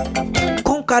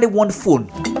come carry one phone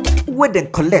where they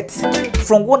collect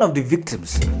from one of the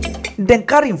victims. Then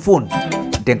carry him phone,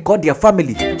 then call their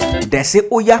family. Then say,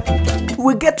 oh yeah,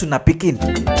 we get to na pikin.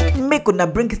 Make una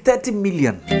bring 30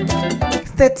 million.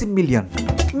 30 million.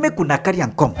 Make una carry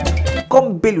and come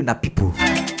bail una people.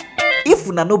 If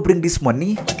una no bring this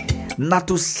money, na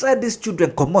to sell these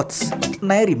children comot,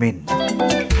 na remain.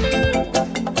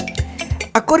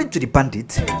 According to the bandit,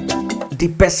 the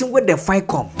person where they find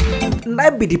come, na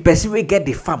be the person we get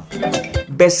the farm.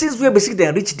 But since we see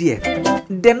them reach there,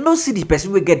 they no see the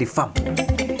person we get the farm.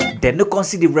 They no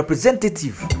consider the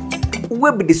representative,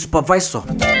 we be the supervisor.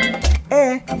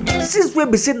 Since we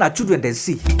be see na children they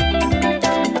see,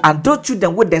 and those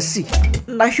children what they see,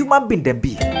 na human being them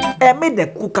be, make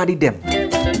them cook carry them.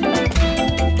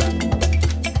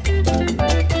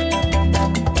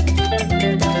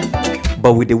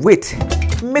 But with the wait,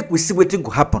 make we see what will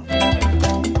happen.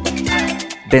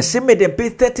 Then say make them pay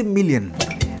 30 million.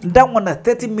 That one a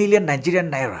 30 million Nigerian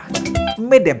naira.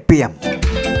 Make them pay them.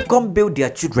 Come build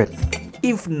their children.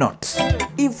 If not,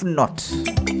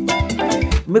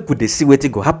 make we see what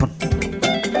will happen.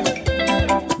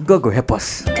 God go help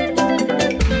us.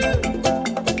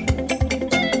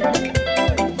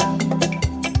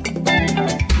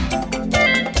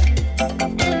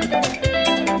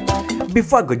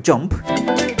 Before I go jump,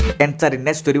 enter the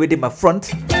next story within my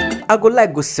front, I go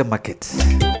like go sell market.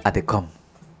 At the come.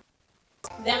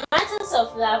 The matters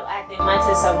of love are the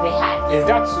matters of the heart. Is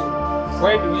that so?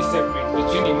 Why do we separate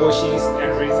between emotions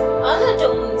and reason? Under the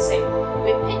mountain,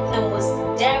 we pick the most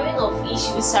daring of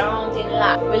issues surrounding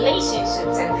love,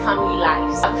 relationships, and family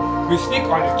lives. We speak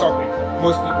on the topic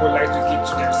most people like to keep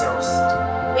to themselves.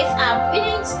 With our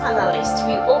brilliant panelists,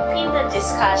 we open the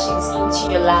discussions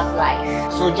into your love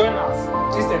life. So join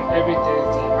us this and every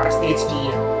Thursday at 8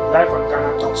 p.m. live on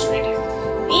Ghana Talks Radio.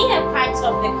 Be a part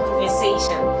of the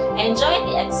conversation,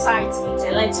 enjoy the excitement,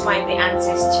 and let's find the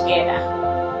answers together.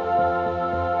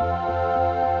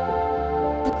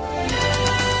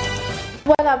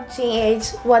 What up,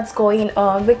 GH? What's going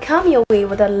on? We come your way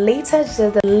with the latest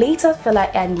filler,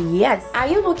 and yes, are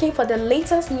you looking for the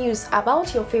latest news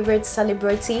about your favorite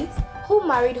celebrities? Who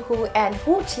married who and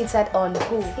who cheated on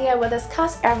who? Here we'll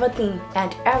discuss everything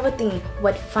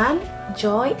with fun,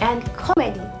 joy, and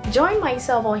comedy. Join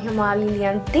myself on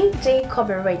Himalayan DJ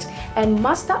coverage and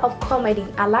Master of Comedy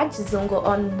Alaji Zongo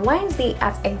on Wednesday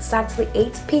at exactly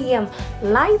 8 p.m.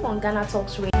 live on Ghana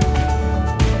Talks Radio.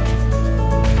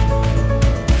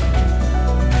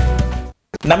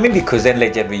 Now me be Kozen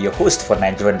Legendary, your host for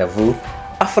Nigerian Rendezvous.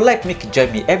 I feel like make you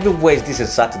join me every Wednesdays and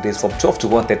Saturdays from 12 to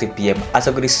 1:30 p.m. as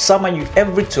I go to summon you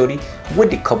every story when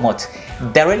they come out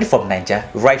directly from Nigeria,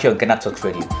 right here on Ghana Talks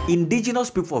Radio. Indigenous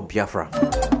people of Biafra,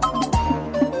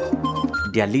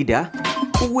 their leader,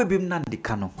 Uwebim Nandi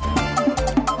Kano,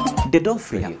 they don't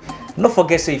free you. Don't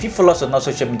forget, so if you follow us on our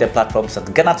social media platforms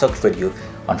at Ghana Talks Radio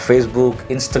on Facebook,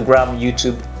 Instagram,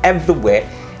 YouTube, everywhere.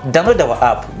 Download our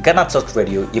app, Ghana Talks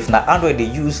Radio. If na Android they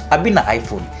use, I be na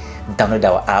iPhone. Download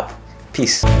our app.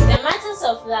 Peace. The matters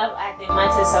of love are the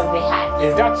matters of the heart.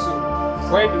 Is that so?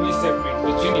 Why do we separate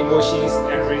between emotions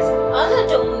and reason? Under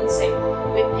the mountain,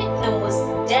 we pick the most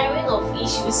daring of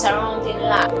issues surrounding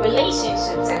love,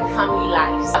 relationships, and family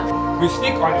lives. We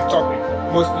speak on the topic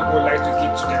most people like to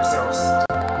keep to themselves.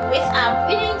 With our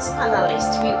brilliant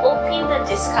panelists, we open the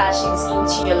discussions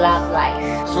into your love life.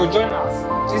 So join us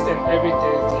this and every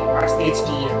Thursday at 8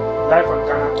 p.m. live on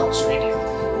Ghana Talks Radio.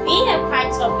 Be a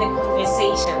part of the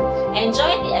conversation,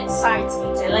 enjoy the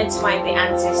excitement, and let's find the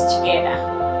answers together.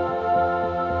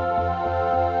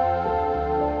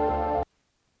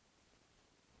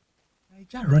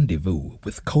 Niger Rendezvous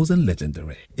with Kozen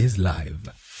Legendary is live.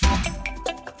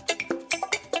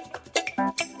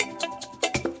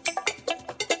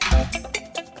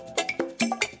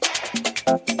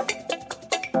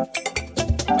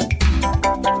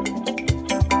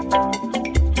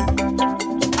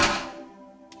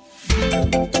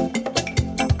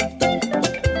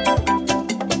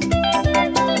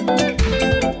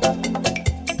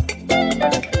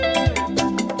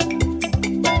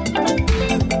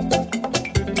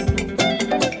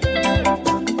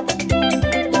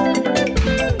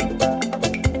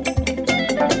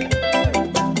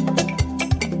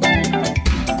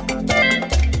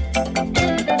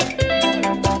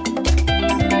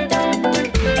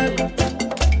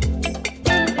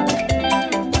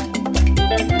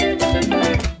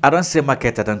 I don't say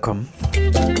market, I don't come.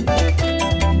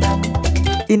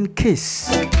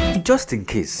 Just in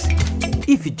case,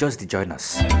 if you just join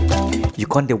us, you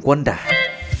can't wonder.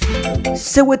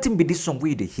 Say what be this some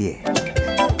way to hear.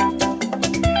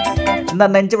 Now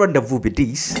Nigerian Rendezvous be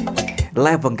this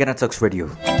live on Ghana Talks Radio.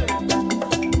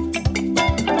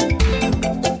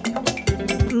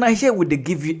 Now here we they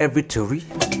give you every story,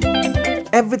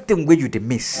 everything where you they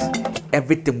miss,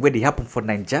 everything where they happen for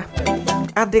Nigeria.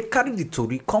 And they carry the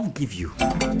story, come give you.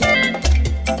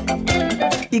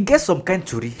 You get some kind of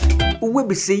story. When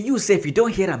we say you say if you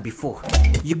don't hear them before,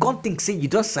 you can't think say you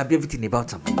don't sabi everything about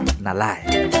them. Na lie.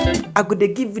 I go they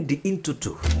give you the intro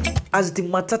to as the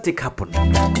matter take happen.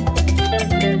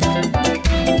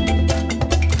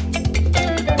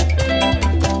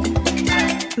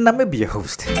 Now maybe your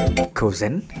host,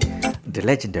 Kozen, the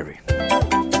Legendary.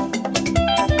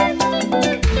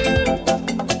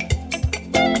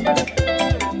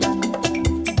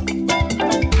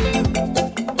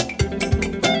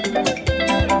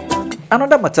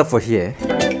 Another matter for here,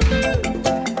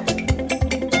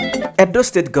 Edo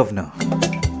State Governor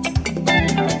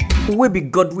will be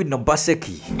Godwin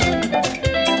Obaseki.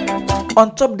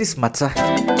 On top this matter,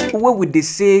 where would they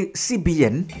say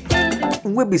CBN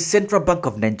will be Central Bank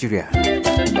of Nigeria?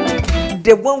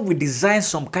 The one will design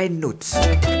some kind notes.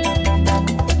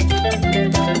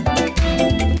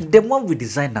 The one will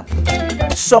design them.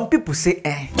 Some people say,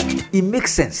 it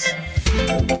makes sense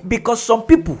because some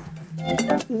people.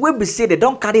 When we say they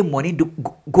don't carry money to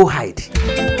go hide.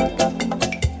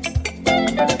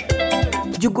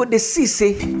 you go dey see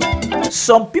say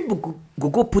some people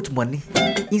go put money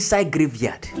inside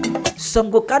graveyard,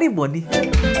 some go carry money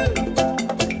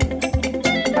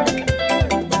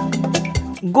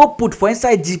go put for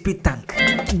inside GP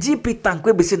tank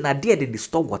wey be say na there dem dey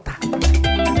store water,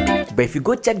 but if you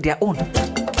go check their own,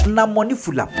 na money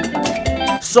full am.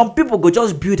 Some people go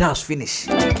just build house finish,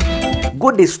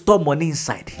 go dey store money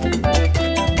inside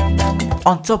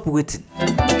on top waiting.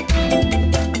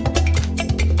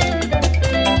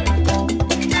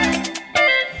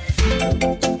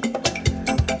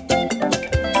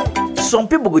 Some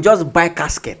people go just buy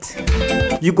casket.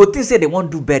 You go think say they wan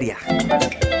do burial.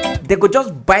 They go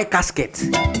just buy casket.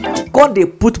 Come they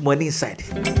put money inside.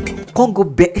 Come go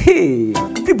hey,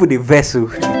 people dey vex o.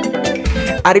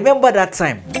 I remember that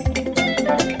time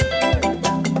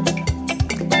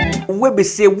when we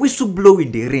say whistle blow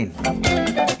in the rain.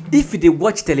 If they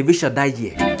watch television that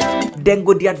year, then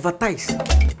go dey advertise.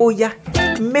 Oh yeah,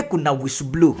 make una whistle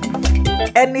blow.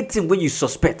 Anything when you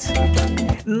suspect.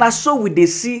 Na so we dey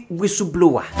see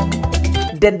whistleblower.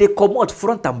 Then they come out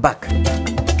front and back.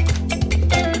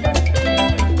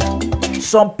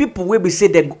 Some people will be say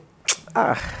them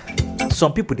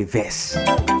some people dey vex.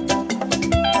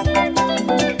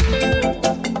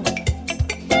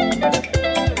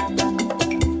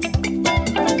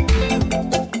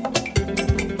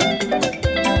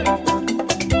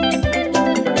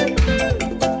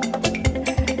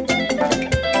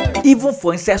 Even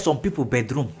for inside some people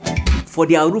bedroom, for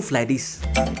their roof like this,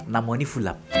 na money full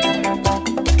up.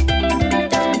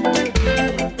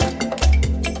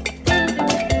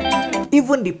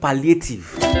 Even the palliative,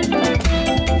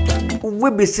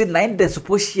 we be saying na they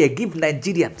suppose share give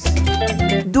Nigerians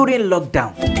during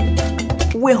lockdown.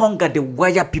 We hunger the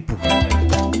wire people.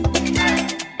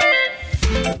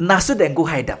 Na so then go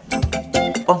hide them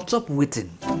on top waiting.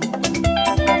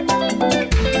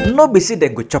 No be say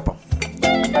then go chop them.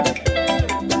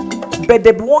 But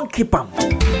they won't keep them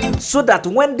so that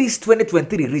when this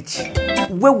 2023 reach,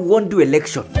 we won't do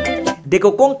election, they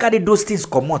go come carry those things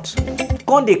come out,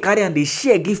 come they carry and they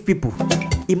share give people.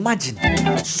 Imagine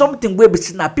something where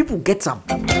now people get them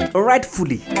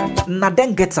rightfully, now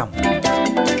then get them,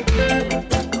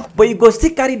 but you go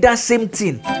still carry that same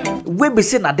thing where be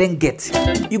say now then get,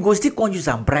 you go still come use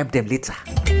and bribe them later.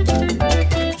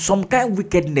 Some kind of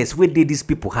wickedness where they these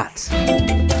people hearts.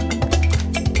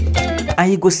 And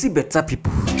you go see better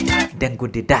people, then go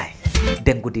they die,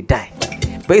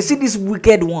 But you see these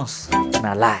wicked ones,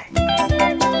 na lie.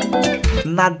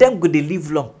 Now them go they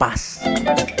live long pass.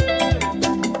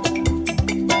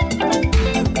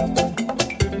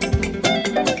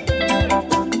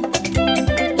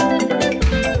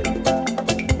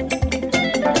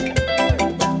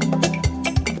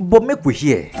 But make we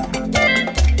hear.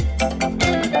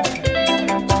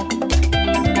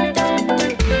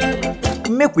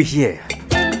 Make we hear.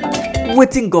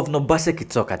 Waiting Governor Obaseki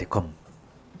talk at the come.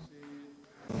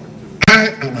 I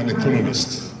am an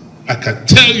economist. I can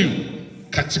tell you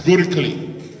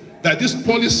categorically that this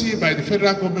policy by the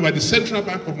federal government, by the Central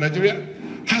Bank of Nigeria,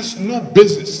 has no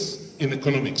basis in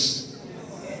economics.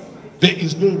 There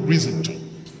is no reason to.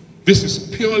 This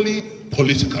is purely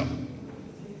political.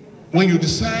 When you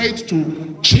decide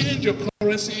to change your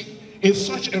currency in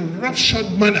such a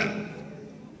roughshod manner,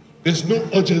 there's no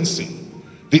urgency.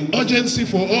 The urgency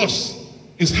for us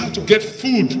is how to get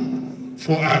food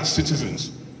for our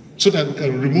citizens so that we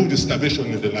can remove the starvation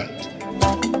in the land.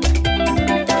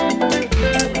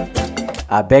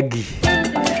 I beg you.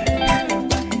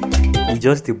 You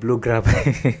just the blow grab.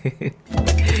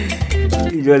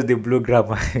 You just the blow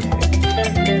grammar.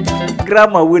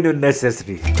 Grammar will not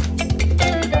necessary.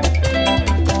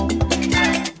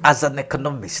 As an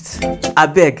economist, I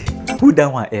beg, who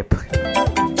down one help?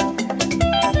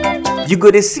 You go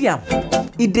to see them,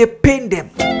 it dey pain them.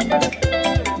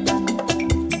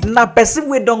 Na person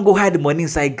we don't go hide the money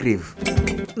inside grave.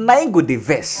 Na him go dey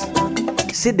vex.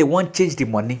 Say they won't change the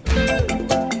money.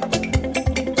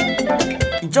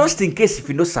 Just in case if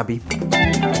you know sabi,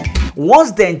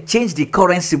 once they change the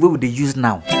currency we they use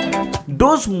now,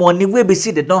 those money wey be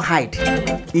say they don't hide,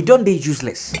 it don't dey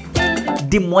useless.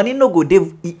 The money no go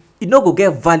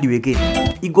get value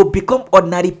again. It go become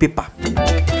ordinary paper.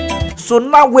 So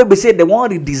now we be say they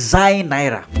want to redesign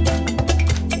Naira.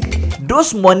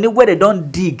 Those money where they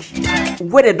don't dig,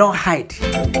 where they don't hide,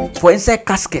 for inside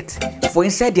casket, for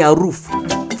inside their roof,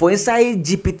 for inside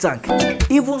GP tank,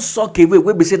 even sock away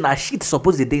where we say na shit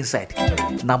suppose they dey inside.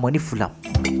 Na money full am.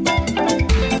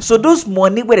 So those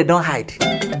money where they don't hide,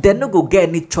 they no go get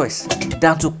any choice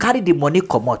than to carry the money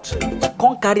come out,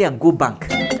 come carry and go bank,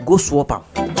 go swap am.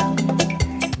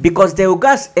 Because they will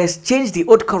guys exchange the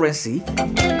old currency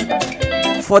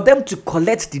for them to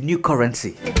collect the new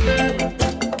currency.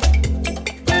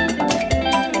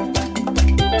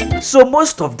 So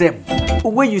most of them,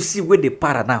 where you see where they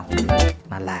para now,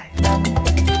 na lie.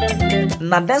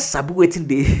 Now then sabi waiting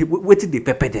they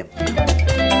pepper them.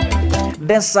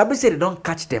 Then sabi say they don't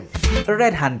catch them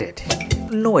red-handed,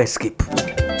 no escape.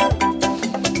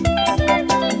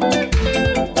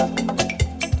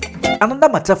 Another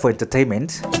matter for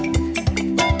entertainment.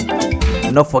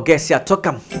 No forget, see I talk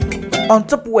on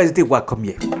top Wednesday what come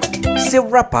here. Say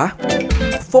rapper,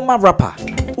 former rapper,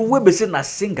 we be saying a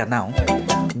singer now,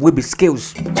 we be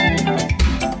skills.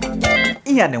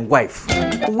 Ian and wife,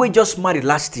 we just married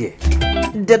last year.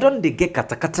 They don't get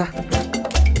kata.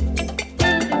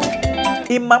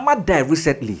 His mama died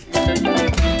recently.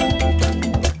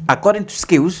 According to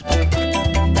skills,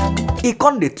 he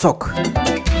can't dey talk.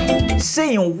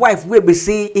 Saying wife will be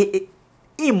say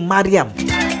he marry him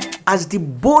as the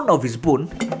bone of his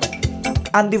bone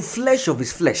and the flesh of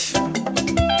his flesh.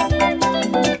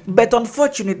 But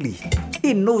unfortunately,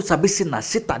 he knows Abisi na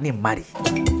Satan he marry.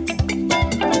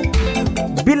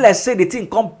 Be like say the thing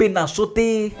come pain and sote.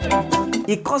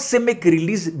 He can't say make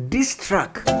release this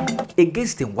track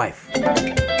against his wife.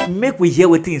 Make we hear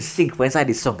what he sing for inside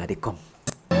the song that they come.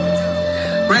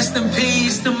 Rest in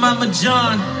peace to Mama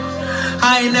John.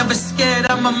 I ain't never scared,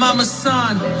 I'm my mama's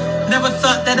son. Never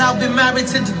thought that I'll be married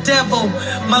to the devil.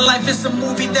 My life is a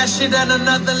movie, that shit at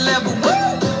another level.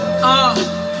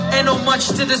 Ain't no much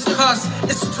to discuss.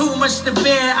 It's too much to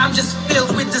bear, I'm just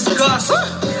filled with disgust.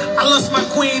 I lost my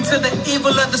queen to the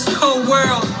evil of this cold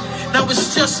world. Now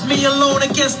it's just me alone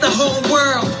against the whole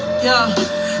world. Yeah,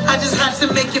 I just had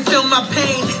to make you feel my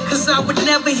pain, cause I would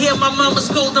never hear my mama's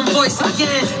golden voice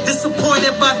again.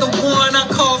 Disappointed by the one I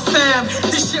call fam.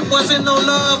 This shit wasn't no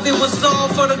love, it was all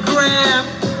for the gram.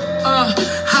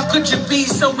 How could you be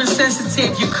so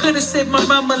insensitive? You could have saved my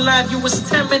mama alive. You was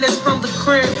 10 minutes from the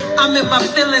crib. I'm in my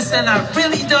feelings and I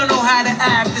really don't know how to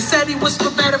act. They said he was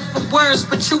for better, for worse,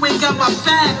 but you ain't got my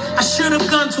back. I should have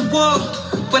gone to war,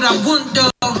 but I wouldn't though.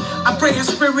 I pray her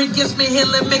spirit gives me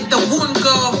healing, make the wound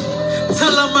go.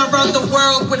 Tell them I run the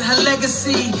world with her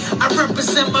legacy. I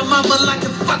represent my mama like a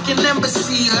fucking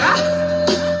embassy.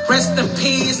 Rest in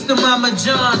peace to Mama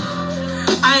John.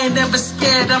 I ain't never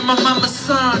scared, I'm my mama's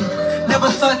son. Never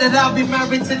thought that I'll be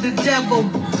married to the devil.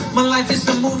 My life is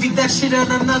a movie, that shit on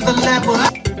another level.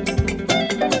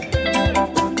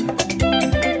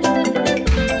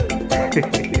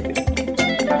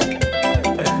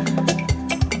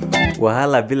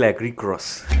 Wahala be like Rick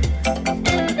Ross.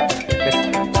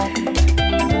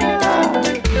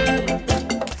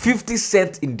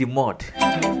 $50 in the mud.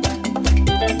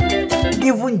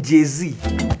 Even Jay-Z,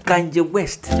 Kanye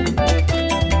West,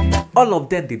 all of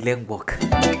them did learn work.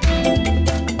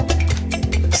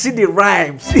 See the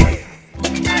rhymes.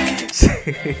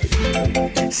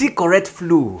 See correct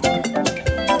flow.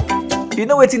 You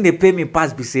know what they pay me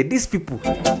pass be say these people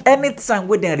anytime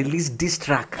when they release this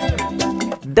track,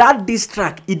 that this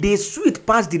track it is sweet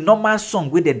past the normal song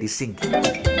where they sing.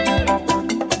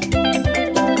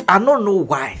 I don't know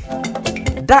why.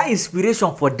 That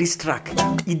inspiration for this track,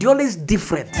 it always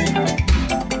different.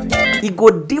 It go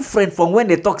different from when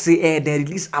they talk say they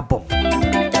release album.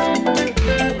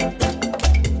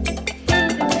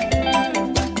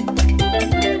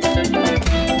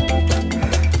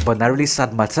 But na really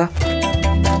sad matter.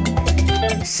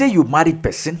 Say you marry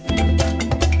person,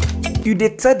 you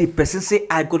dey tell the person say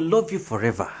I go love you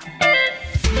forever.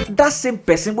 That same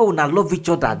person will not love each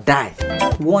other die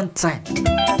one time.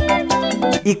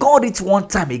 He can't reach one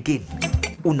time again.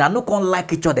 Una no can't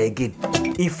like each other again.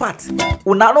 In fact,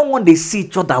 una don't want to see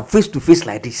each other face to face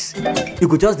like this. You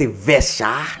could just the verse,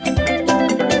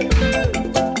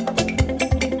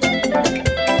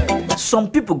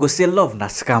 Some people go say love na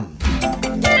scam.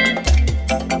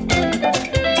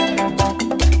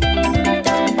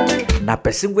 Na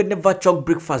person will never chop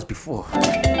breakfast before.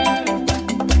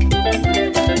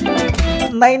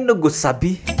 Na he no go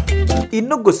sabi. He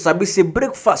no go sabi say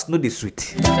breakfast no dey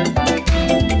sweet.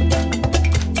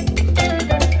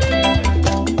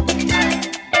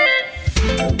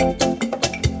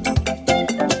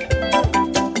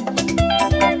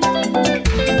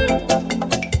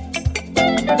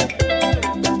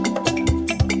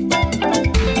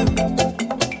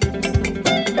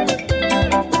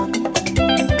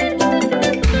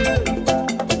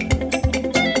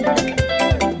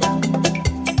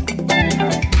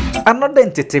 Another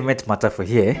entertainment matter for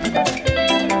here.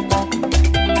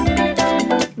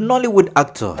 Nollywood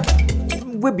actor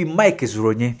will be Mike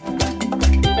Ezronye.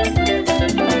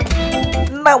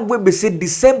 Now we be say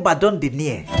December don't dey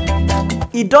near.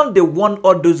 He don't dey warn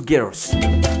all those girls,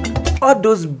 all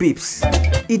those babes.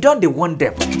 He don't they want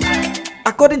them.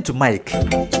 According to Mike,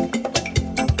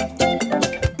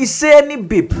 he say any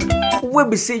babe when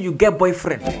we say you get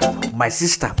boyfriend, my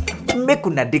sister, make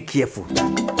una dey careful.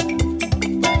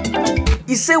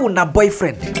 He say una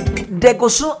boyfriend, they go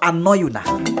soon annoy you na.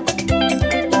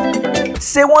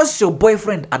 Say once your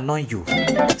boyfriend annoy you,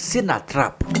 say na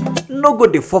trap, no go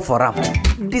dey fall for am.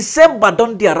 December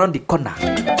don dey around the corner,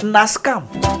 na scam,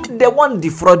 they want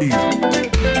defraud you.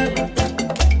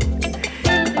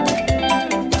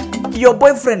 Your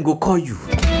boyfriend go call you.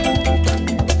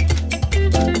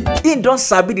 He don't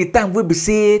sabi the time we be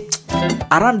say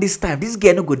around this time this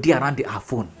girl no go dey around her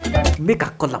phone. Make her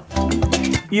call am.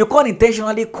 You can't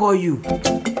intentionally call you.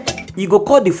 You go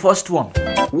call the first one.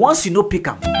 Once you no pick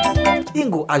am, he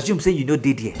go assume say you no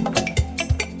dey there.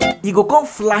 He go come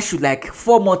flash you like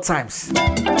 4 more times.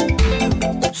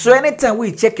 So anytime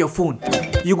we check your phone,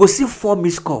 you go see 4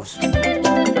 missed calls.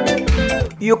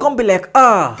 You come be like,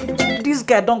 this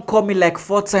guy don't call me like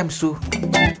 4 times, so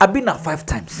I been at 5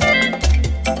 times.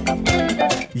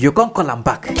 You can't call him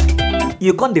back.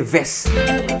 You can't the verse.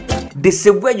 They say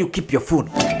where you keep your phone.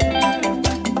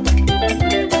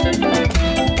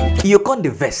 You can't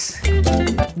the verse.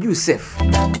 You safe.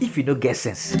 If you don't get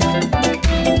sense.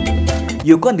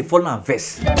 You can't the follow and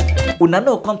verse. Una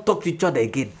no can't talk to each other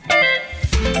again.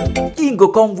 He go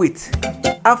come wait.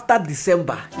 After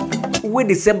December. When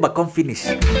December come finish,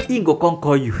 he go come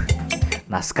call you.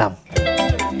 Na scam.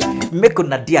 Make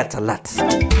una dey at alert.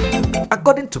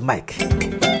 According to Mike,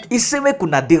 he say make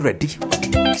una dey ready.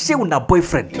 Say una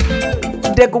boyfriend,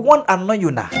 they go want annoy you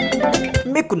na.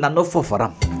 Make una no fall for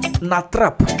am. Na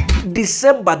trap.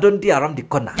 December don't dey around the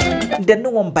corner. They no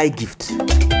one buy gift.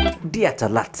 Dey at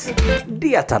alert.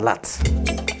 Dey at alert.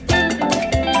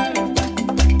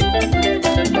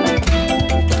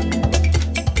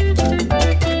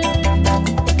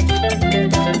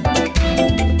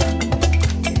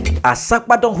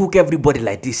 Asakpa don't hook everybody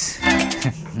like this.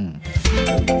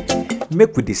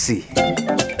 Make we dey see.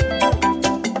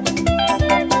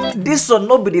 This will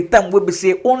not be the time where we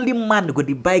say only man go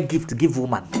to buy gift to give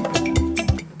woman.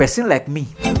 Person like me,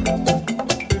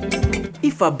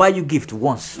 if I buy you gift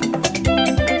once,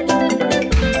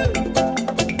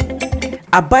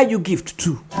 I buy you gift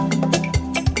 2.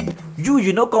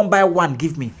 You no come buy 1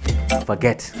 give me.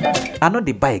 Forget. I know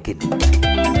they buy again.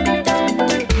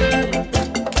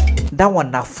 That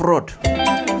one na fraud.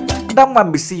 That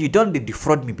one be say you don't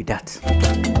defraud me be that.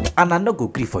 And I no go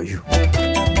agree for you.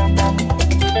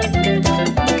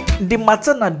 The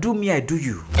matter na do me, I do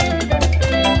you.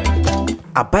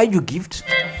 I buy you gift,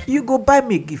 you go buy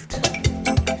me gift.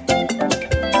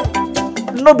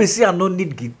 No be say I no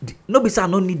need gift. No be say I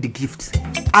no need the gift.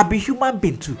 I be human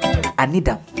being too. I need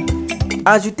them.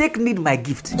 As you take need my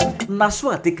gift, na so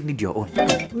I take need your own.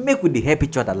 Make we dey help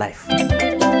each other life.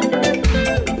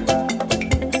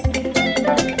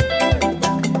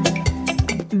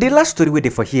 The last story we dey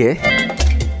for here.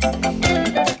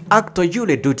 Actor Yul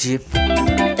Edochie.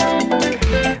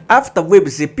 After we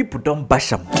say people don't bash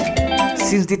him.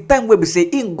 Since the time we say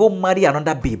he go marry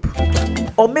another babe.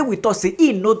 Or maybe we thought say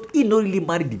he no really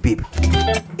marry the babe.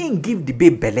 He give the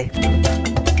babe belly.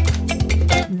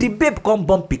 The babe come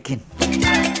born pikin.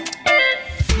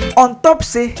 On top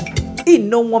say he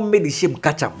no one made the shame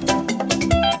catch him.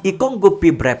 He can't go pay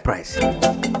bride price.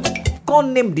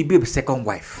 Can't name the babe second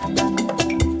wife.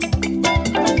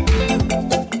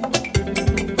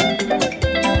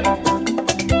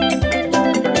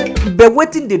 But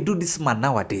waiting they do this man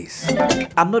nowadays,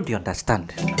 I know they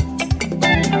understand.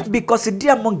 Because they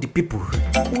among the people,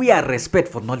 we are respect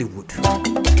for Nollywood.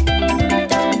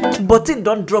 But he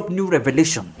don't drop new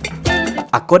revelation.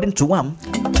 According to him,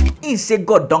 he say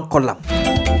God don't call him.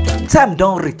 Time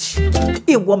don't reach.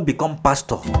 He won't become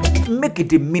pastor. Make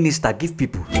it a minister, give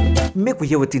people. Make we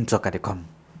hear what in talk at the come.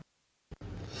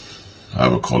 I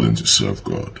have a calling to serve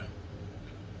God.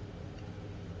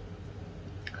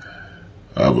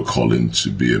 I have a calling to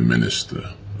be a minister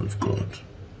of God.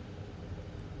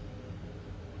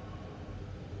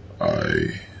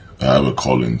 I have a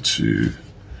calling to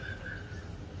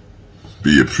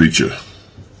be a preacher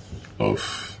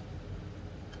of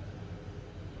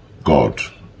God,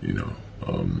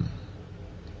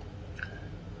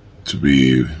 to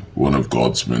be one of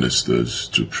God's ministers,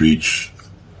 to preach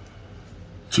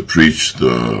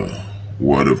the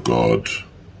word of God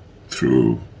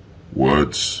through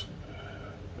words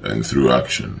and through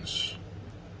actions.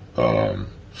 I've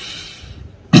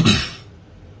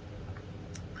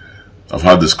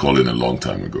had this calling a long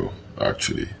time ago,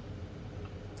 actually.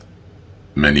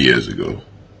 Many years ago.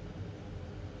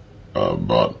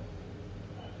 But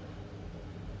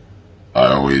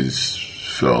I always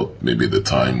felt maybe the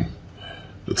time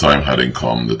hadn't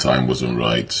come, the time wasn't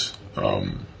right.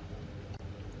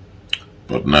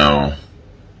 But now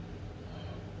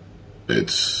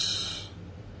it's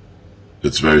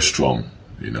very strong,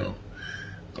 you know.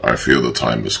 I feel the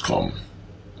time has come.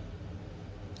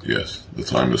 Yes, the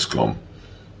time has come.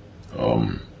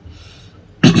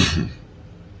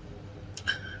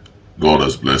 God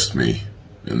has blessed me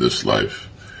in this life.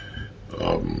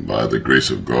 By the grace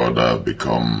of God, I've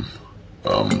become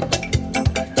one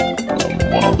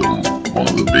of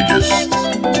the biggest.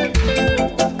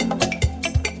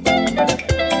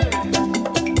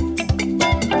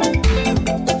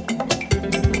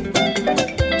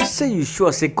 Say you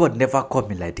sure say God never called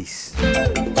me like this?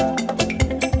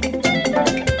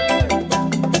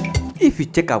 If you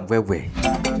check out where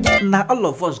now all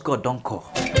of us God don't call.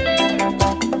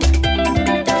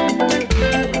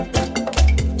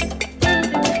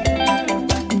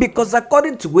 Because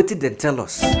according to what they tell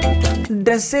us,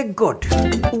 they say God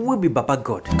will be Baba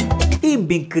God. He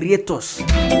been create us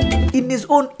in his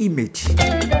own image.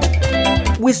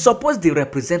 We suppose they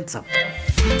represent him.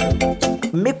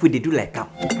 Make we they do like him.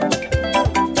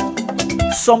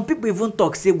 Some people even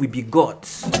talk say we be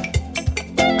gods.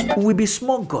 We be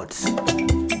small gods.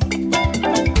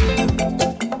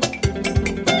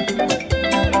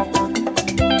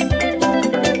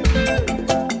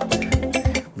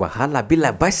 Wahala be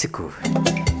like bicycle.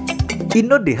 It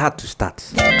know they had to start.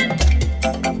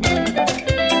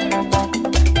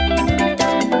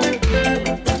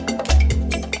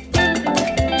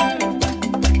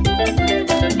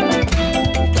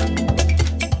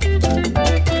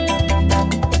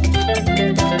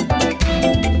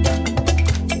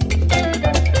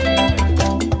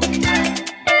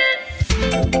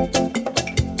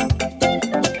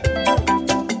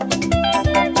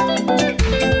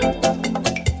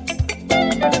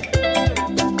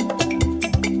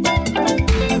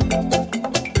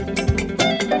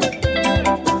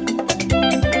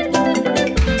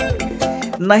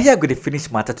 Now here I'm going to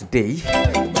finish matter today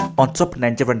on top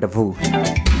Nigeria Rendezvous.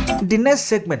 The next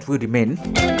segment will remain.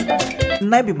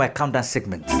 Now be my countdown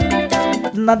segment.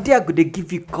 Now they are going to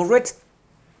give you correct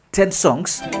 10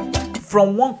 songs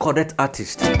from one correct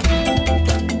artist.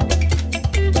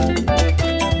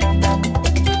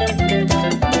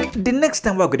 The next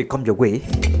time we're going to come your way,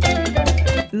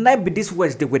 now be this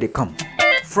Wednesday where they come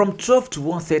from 12 to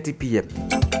 1:30 p.m.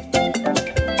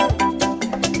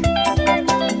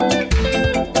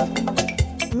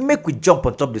 Make we jump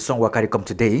on top the song we carry come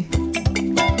today.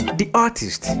 The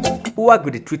artist who are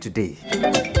going to treat today.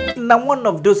 Now one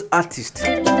of those artists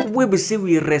we be say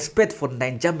we respect for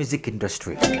Nigeria music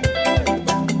industry.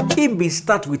 He been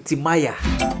start with Timaya.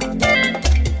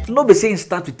 No be saying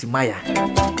start with Timaya.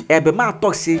 Ebe ma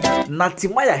talk say na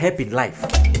Timaya help in life.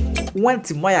 When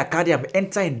Timaya carry him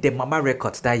enter in the Mama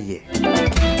Records that year.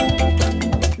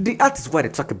 The artist what they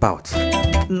talk about.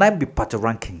 Now be part of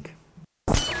ranking.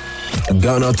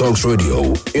 Ghana Talks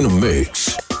Radio in a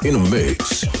mix.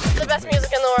 The best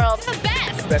music in the world. The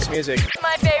best. Best music.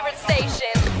 My favorite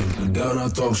station. Ghana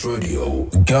Talks Radio.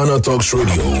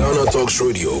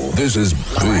 This is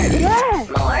big. Yes.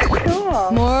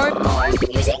 More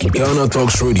music. Ghana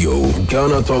Talks Radio.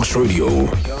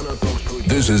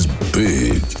 This is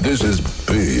big.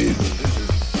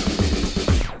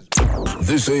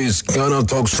 This is Ghana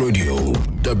Talks Radio,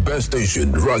 the best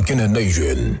station rocking the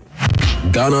nation.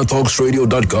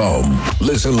 GhanaTalksRadio.com.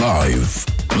 Listen live.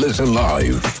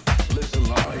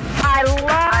 I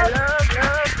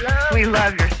love. We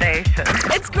love your station.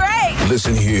 It's great.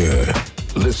 Listen here.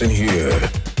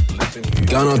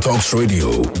 Ghana Talks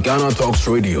Radio.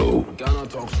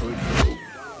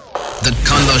 The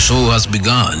Kanda Show has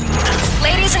begun.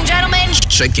 Ladies and gentlemen,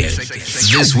 Check it.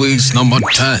 This week's number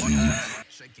 10.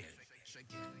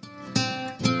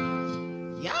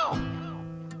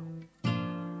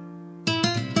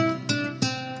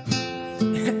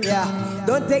 Yeah,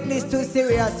 don't take this too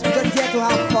serious. We're just here to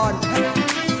have fun.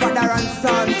 Father and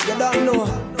son, you don't know.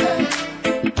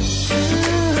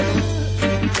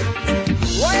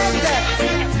 What is that?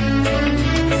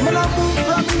 When I moved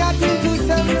from nothing to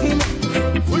something,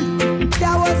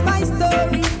 that was my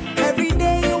story. Every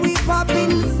day we pop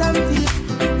in something.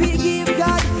 We give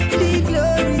God the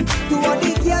glory to all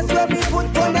the years where we put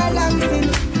on the landing.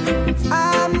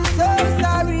 I'm so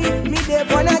sorry, me dey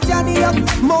on a journey of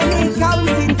money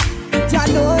counting.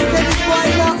 Jado said this boy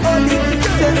not only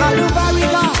say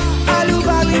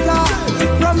alubarika.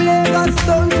 From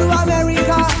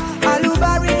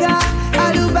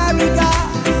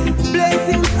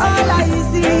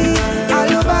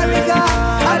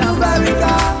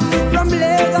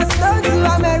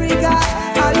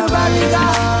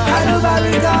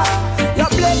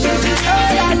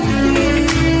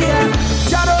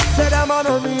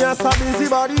know me as a busy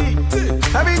body.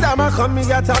 Every time I come, me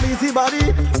get a busy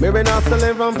body. Me been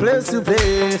hustling from place to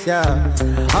place, yeah.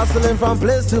 Hustling from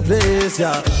place to place,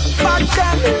 yeah. Back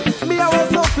then, me I was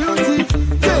so filthy.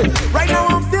 Yeah. Right now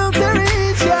I'm filthy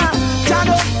rich, yeah.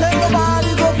 Shadow say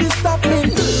nobody go fi stop me.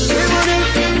 Even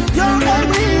if you're a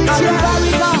rich, yeah.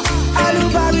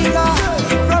 Alubarika,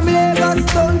 from Lagos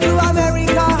down to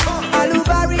America.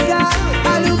 Alubarika,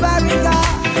 Alubarika.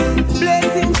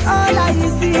 Blessings all I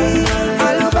see.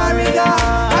 Alubarika,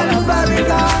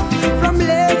 Alubarika. From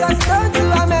Lagos down to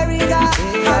America.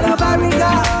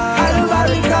 Alubarika,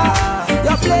 Alubarika.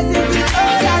 Your blessings is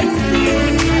all I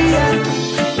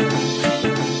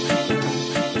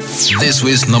see. This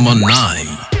was number 9.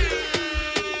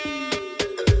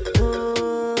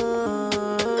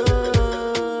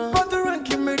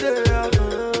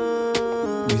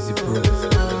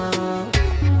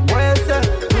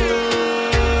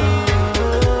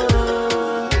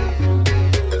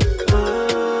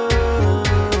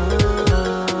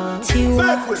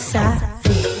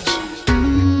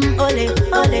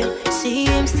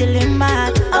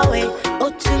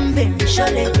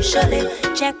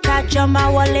 Check out your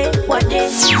wallet, what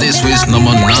is this was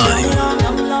number 9.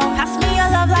 Pass me your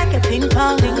love like a ping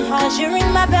pong, cause you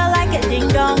ring my bell like a ding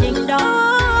dong, ding dong.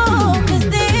 Oh, cause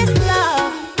this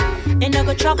love ain't no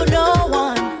go trouble no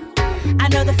one. I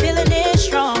know the feeling is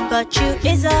strong, but you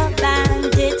is a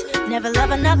bandit. Never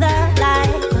love another like.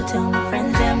 Go tell my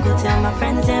friends them, go tell my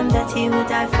friends them that he would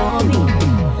die for me.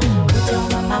 Go tell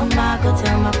my mama, go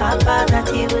tell my papa that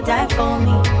he would die for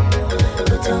me.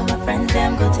 Go tell my friends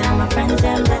them, go tell my friends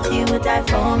them that he would die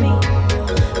for me.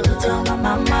 Go tell my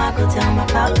mama, go tell my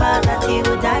papa that he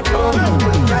would die for me.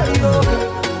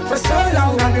 For so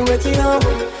long I've been waiting, oh,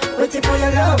 waiting for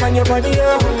your love and your body,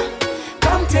 oh.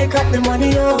 Come take up the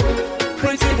money, oh.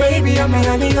 Pretty baby, I'm a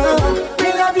honey, oh.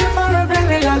 We love you for a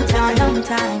very long time, long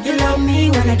time. You love me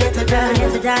when I get a dime,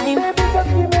 get a dime.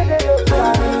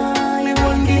 You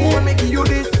won't give. When me give you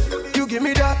this, you give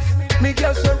me that. Me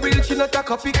girl so real, she not a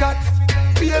copycat.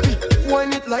 Baby,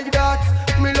 whine it like that.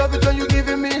 Me love it when you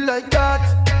giving me like that.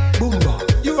 Boomba,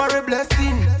 you are a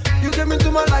blessing. You came into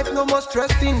my life, no more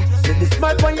stressing. Say the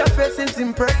smile on your face seems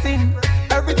impressing.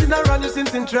 Everything around you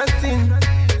seems interesting.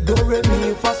 Don't rate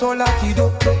me for so lucky,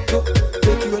 do.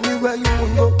 Take you anywhere you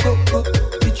want, go.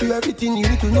 Teach you everything you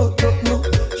need to know.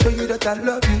 Show you that I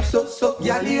love you so,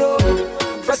 yali, oh.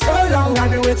 For so long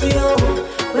I've been waiting, oh.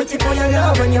 Waiting for your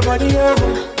love and your body, oh.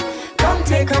 Come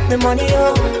take up the money,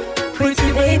 oh.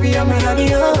 Pretty baby, I'm a honey,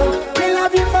 oh. We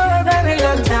love you for a very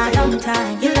long time, long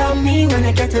time. You love me when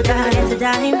I get a dime, get a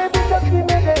dime.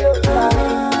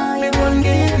 Me won't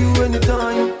give you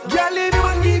anytime. Girl, me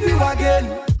won't give you again.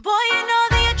 Boy, you know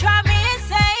that you drive me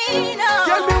insane, oh.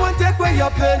 Girl, me won't take away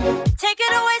your pen. Take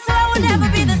it away so I will never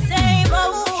be the same,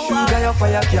 oh. Sugar, your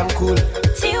fire can cool.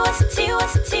 T.O.S.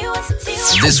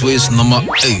 This was number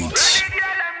 8.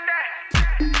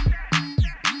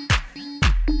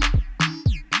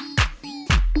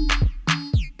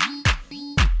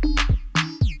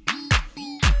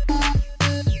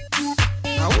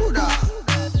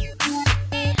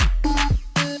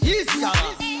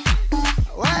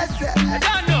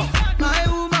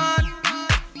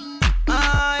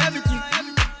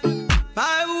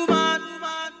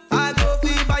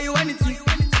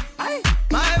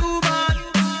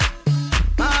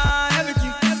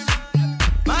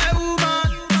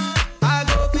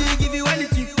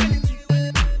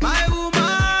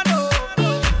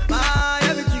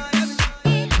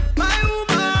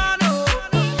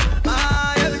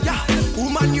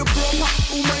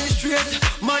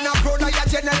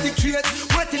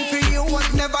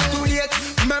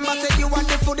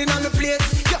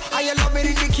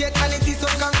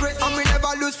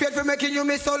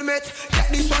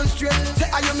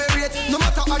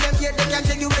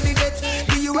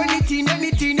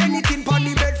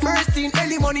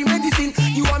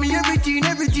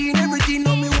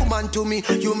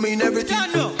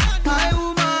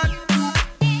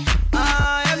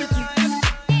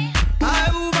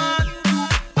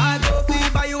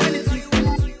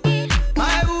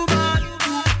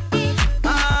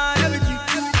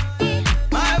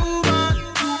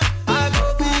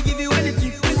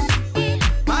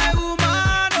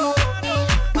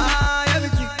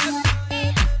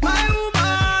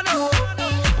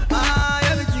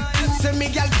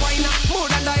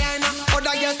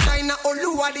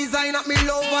 Designer, me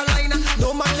love her liner.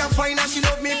 No man can find her, she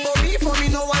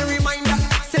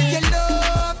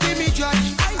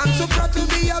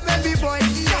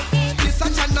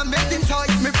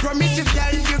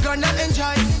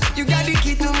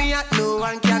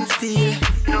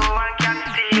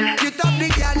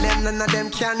none of them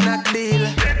cannot deal.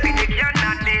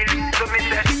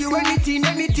 Do you anything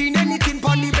on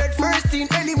the bed first thing,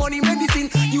 any money, medicine.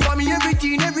 You want me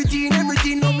everything.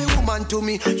 No me woman to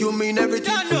me, you mean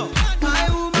everything. My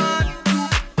woman,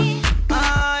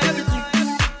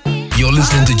 everything. You're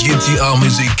listening to GTR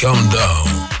Music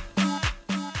Countdown.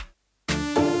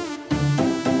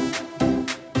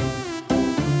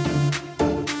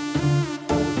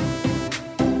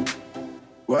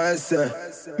 What's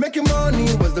that? Making money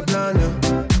was the plan,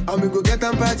 and we go get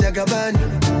them by Jagaban.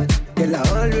 Girl, I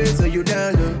always hold you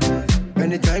down,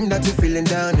 anytime that you feeling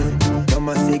down,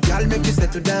 Mama say, girl, make you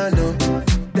settle down,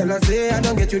 Tell her, say, I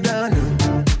don't get you down,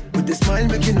 With the smile,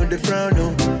 make you know the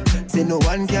frown, Say, no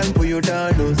one can pull you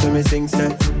down, So me sing, say,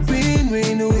 win,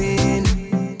 win, win.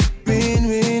 Win,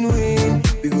 win, win.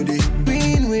 We go the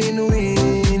win, win,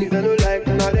 win. If I don't like,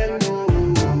 none of them know.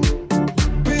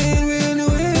 Win, win,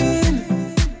 win.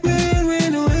 Win,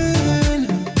 win, win.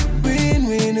 Win,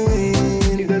 win,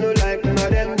 win. If I don't like, none of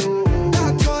them know.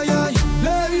 That's why I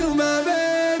love you, my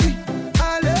baby. I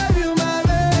love you, my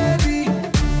baby.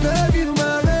 Love you,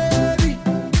 my baby.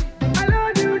 I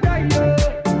love you, Dayo.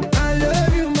 I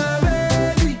love you, my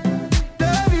baby.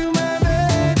 Love you, my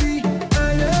baby. I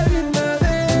love you, my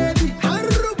baby.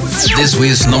 This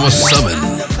week's number 7.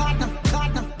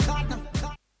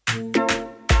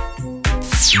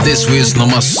 This week's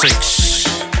number 6.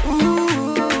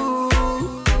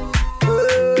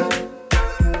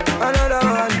 Another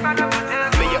one.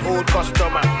 Me your old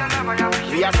customer.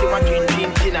 We are so much in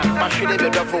dinner. My should be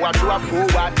done for what you are for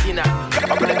what dinner.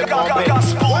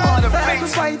 We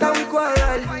fight and we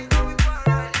quarrel.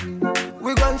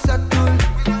 We gon' settle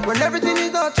when everything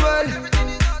is not well.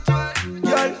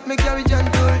 Girl, me carry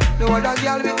gentle. No other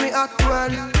girl with me act well.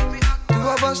 Two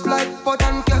of us like pot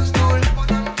and capsule.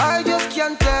 I just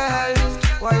can't tell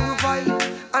why we fight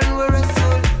and we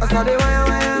wrestle. I saw the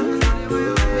wire.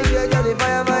 Me get the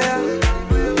fire.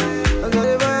 I saw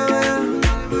the wire.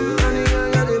 And you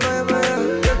get the fire.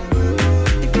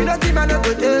 If you not him, I not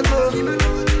go take go.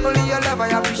 Only your love I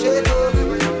appreciate go.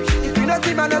 If you not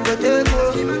him, I not go take go.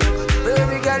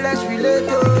 Baby girl, let's relate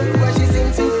to what she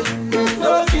sings to.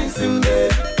 No kissing,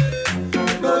 babe.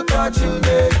 No touching,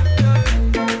 babe.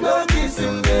 No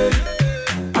kissing, babe.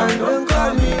 And don't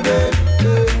call me, babe.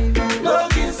 No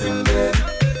kissing, babe.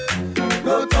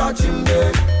 No touching,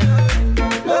 babe.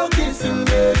 No kissing,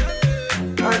 babe.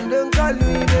 And don't call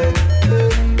me, babe.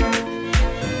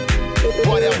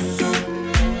 What else?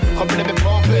 Come let me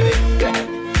pump it.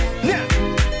 Now,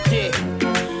 yeah.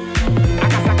 I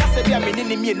said, I'm in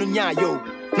the yo.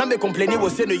 Now me complaining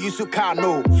was saying no use to car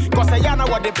no. Cause I know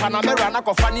what the Panamera na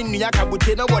kofani Nyaka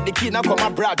Butena what the key na come my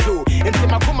brado. And see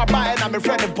my come by and I'm a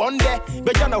friend Bonde.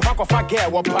 But you know what of a girl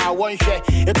what power one share.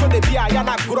 It told the Bia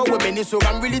Yana grow women so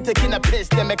I'm really taking a piss.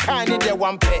 Them a kind of their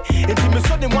one pay. And to me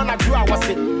so the one I do I was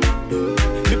it.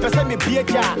 Me person me be a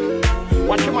car.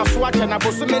 Watch my swatch and I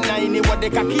was so many what the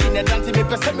kaki and dancing me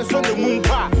person me so the moon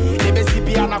pa. They be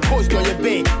Biana coast on your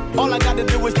bay. All I gotta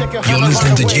do is take a You're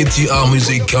listening to GTR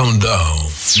Music Countdown.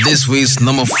 This week's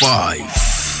number 5.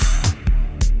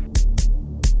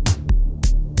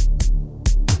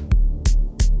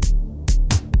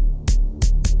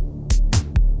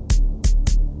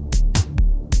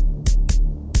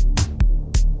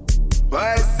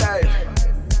 West side.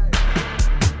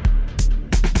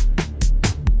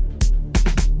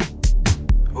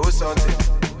 Who's something?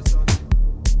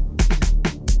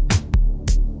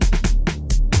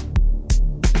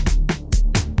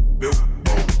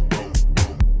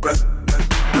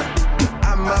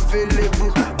 I'm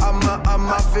available. I'm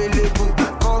available.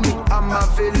 Call me. I'm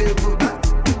available.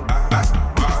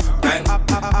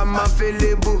 I'm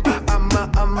available.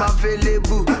 I'm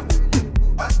available.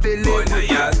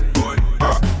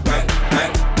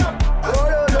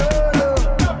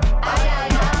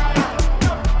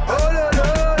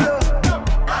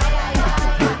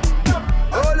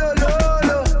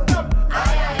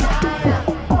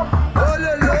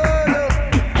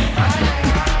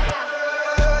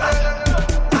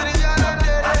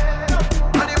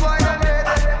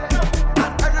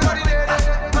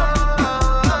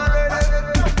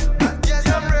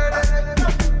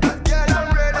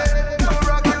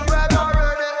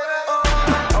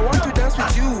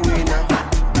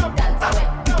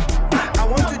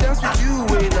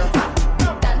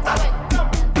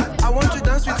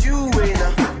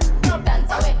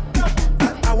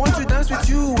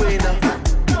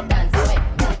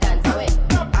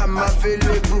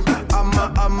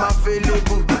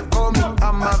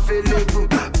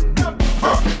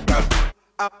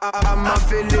 I'm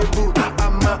available.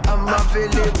 I'm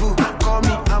available. Call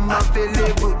me. I'm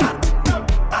available.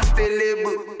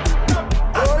 Available.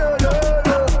 Oh, no, no.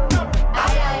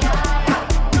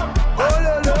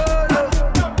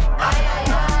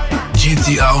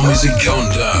 GTR Music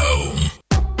Countdown.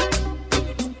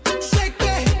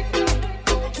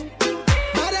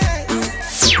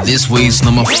 This week's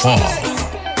number 4.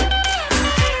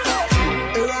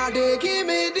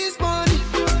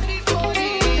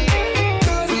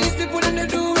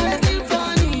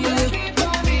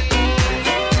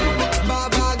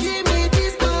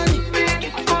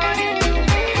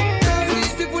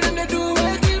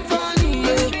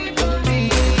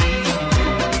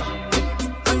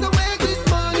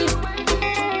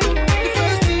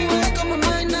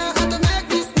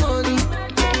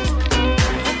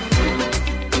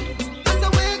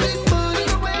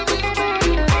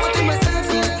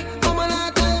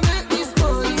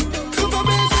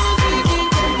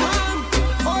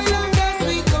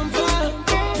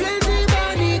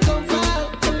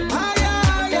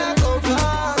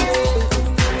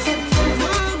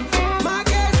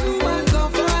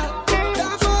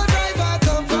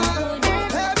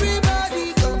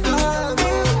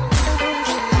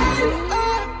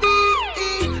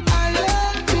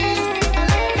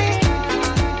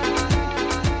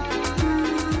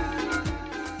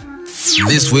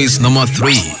 This week's number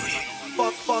 3.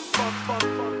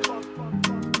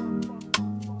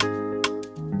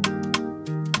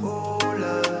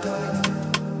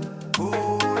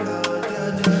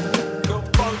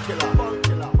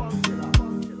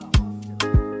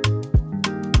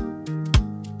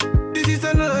 This is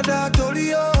another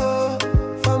Tolio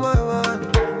for my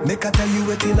man. Make I tell you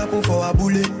waiting happen for a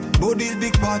bullet. But this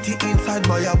big party inside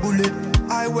my bullet.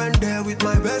 I went there with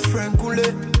my best friend Kule.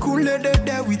 Kule they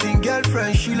there with his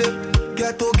girlfriend Shile.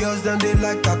 Ghetto girls then they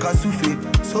like Takasufi.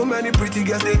 So many pretty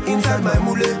girls they inside my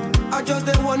mule. I just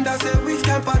the one that say which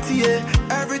can party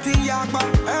everything yakba,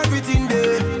 everything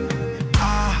there.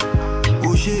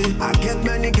 Oh shit, I get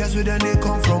many girls with them they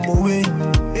come from away.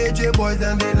 AJ boys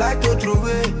then they like to throw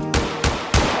away.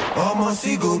 Almost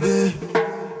go be.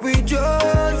 We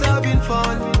just having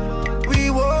fun. We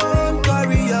won't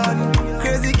carry on.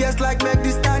 Crazy girls like make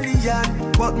this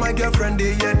stallion. But my girlfriend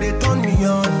they turn me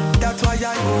on. That's why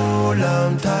I hold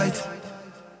on tight.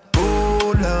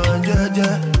 Hold on,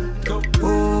 yeah.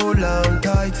 Hold on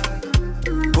tight.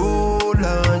 Hold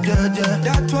on, yeah.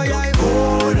 That's why I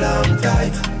hold on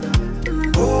tight.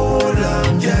 Hold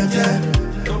on, yeah.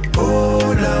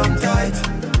 Hold on tight.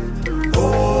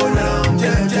 Hold on,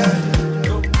 yeah.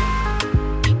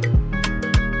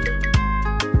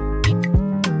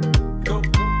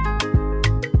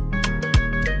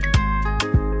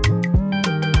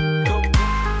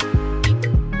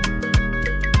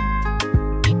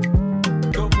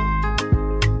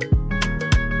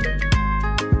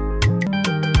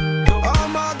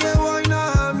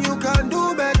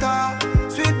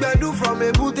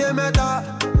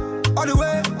 All the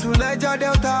way to Niger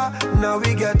Delta, now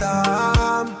we get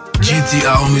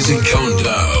GTR Music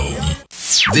Countdown.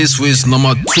 This week's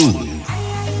number 2.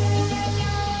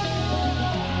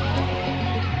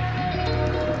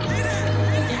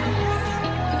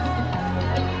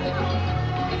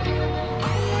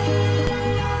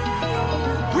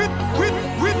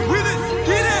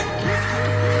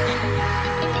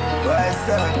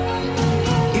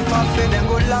 If I fail, then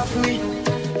go laugh me.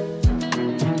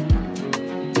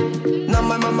 Now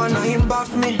my mama, now him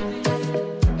bath me.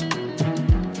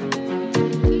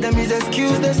 Them is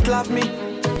excuse, they slap me.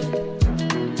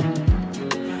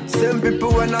 Same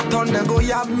people when I turn, they go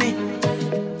yab me.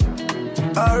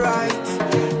 Alright,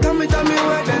 tell me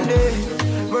where them they.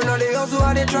 When all they also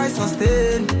how they try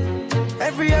sustain.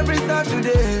 Every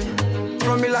Saturday,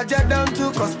 from Ilaja down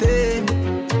to Costain.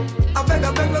 I beg,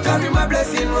 no carry my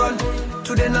blessing run.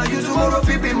 Today now you, tomorrow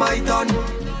fi be my turn.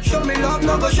 Show me love,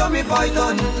 no go show me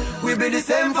python. We be the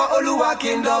same for Oluwa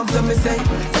Kingdom. So me say,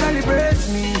 celebrate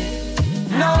me.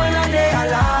 Now when I day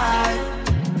alive,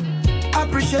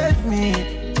 appreciate me.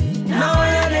 Now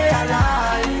when I day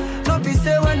alive, not be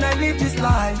say when I live this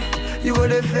life, you go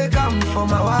to fake I'm for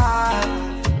my wife.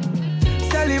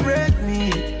 Celebrate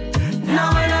me.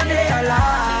 Now when I day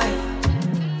alive,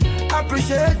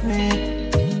 appreciate me.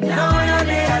 Now when I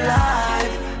day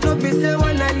alive, not be say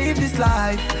when I live this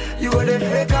life, you go to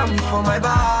fake I'm for my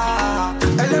back.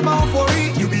 Element for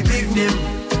it, you be big name.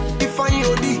 If I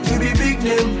OD, you be big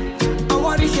name. I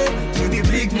want to shit, you be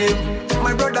big name.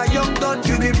 My brother Young Don,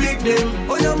 you be big name.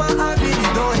 Oh yeah, my Abby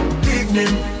Don, big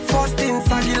name. First in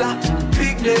Sagila,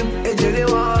 big name.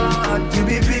 Ejelewan, you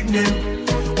be big name.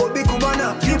 Obi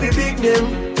Kubana, you be big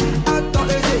name. Actor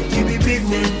AJ, you be big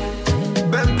name.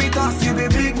 Ben Peters, you be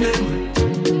big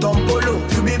name. Tom Polo,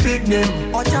 you be big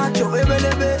name. Ochacho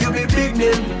Ebelebe, you be big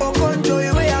name. Okonjo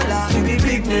Iweala, you be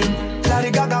big name.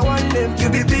 Larry Gaga one name, you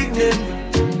be big name.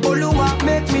 Oluwa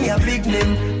make me a big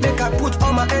name. Make I put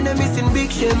all my enemies in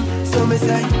big shame. So me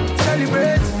say,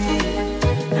 celebrate me.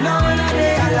 Now when I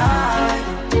day alive,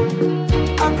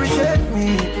 appreciate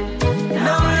me.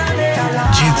 Now when I day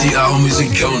alive. GTR Music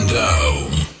Countdown.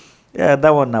 Yeah, that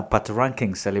one part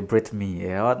ranking celebrate me.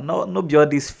 Yeah, no be all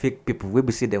these fake people. We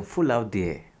be see them full out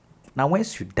there. Now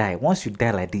once you die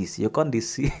like this, you can't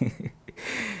see.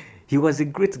 He was a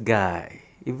great guy,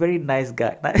 a very nice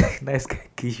guy. Nice guy,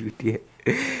 kiss you there.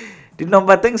 The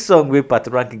number 10 song we part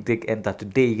ranking take enter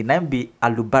today. It name be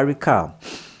Alubarika.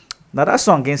 Now that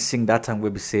song again sing that time we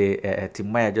be say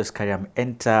Timaya just carry him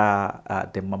enter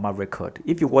the Mama record.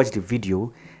 If you watch the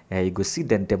video, you go see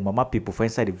them the Mama people for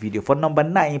inside the video. For number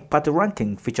 9, part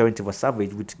ranking featuring Tiva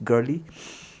Savage with Girly.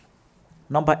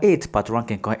 Number 8, part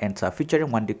ranking can enter featuring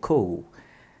Wande Cole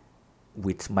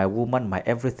with My Woman, My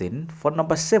Everything. For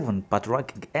number 7, part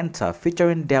ranking enter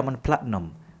featuring Diamond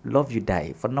Platinum, Love You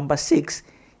Die. For number 6,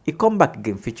 he come back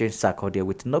again featuring Sarkodie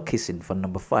with No Kissing. For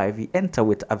number 5, he enter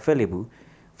with Available.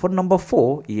 For number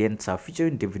 4, he enter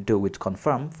featuring Davido with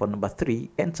Confirm. For number 3,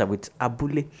 enter with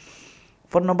Abule.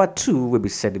 For number 2, we be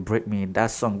Celebrate Me.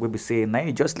 That song we be saying now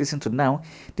you just listen to now.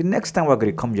 The next time we're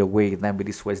gonna come your way, then be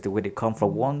this was the way they come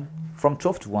from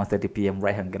 12 to 1:30 p.m.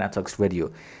 right here on Ghana Talks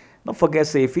Radio. Don't forget,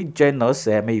 say if you join us,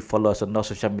 may you follow us on all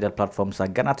social media platforms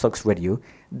at Ghana Talks Radio.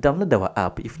 Download our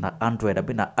app. If not Android, I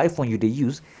mean an iPhone you they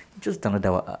use, just download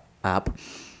our app.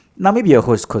 Now maybe your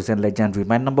host Kozen Legendary.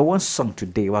 My number 1 song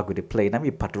today we're going to play. Now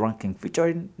me part ranking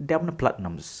featuring Diamond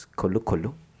Platinum's Kolo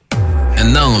Kolo.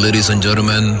 And now, ladies and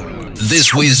gentlemen,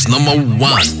 this week's number 1.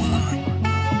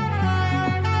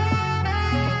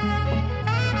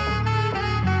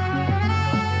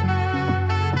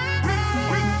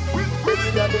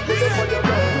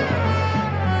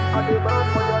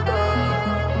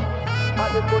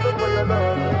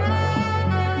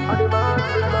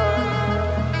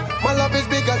 My love is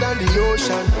bigger than the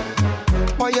ocean.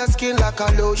 On your skin like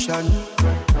a lotion.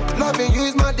 Loving you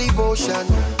is my devotion.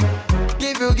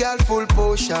 Give you girl full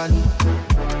potion.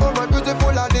 Oh my beautiful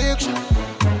addiction.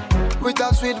 With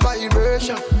a sweet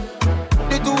vibration.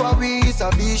 The two of we is a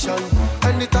vision.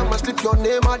 Anytime I slip your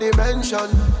name I dimension.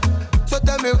 So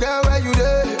tell me girl where you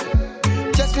there.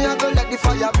 Just me I go let the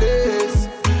fire blaze.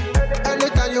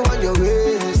 Anytime you want your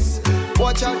ways.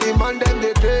 Watch out the man them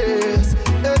the grace.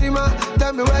 Any man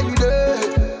tell me where you there.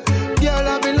 Girl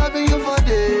I've been loving you for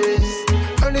days.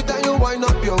 Anytime you wind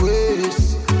up your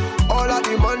waist. All I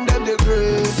demand them the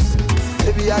grace.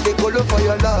 Baby, I dey colo for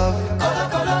your love.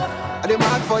 I dey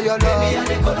mad for your love. I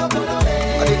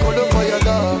dey colo for your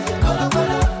love.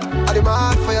 I dey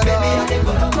mad for your love.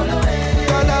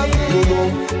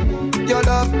 Your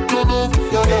love, your love,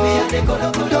 your love,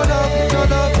 your love, your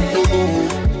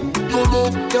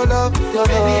love, your love, your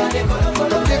love.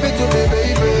 Come give it to me,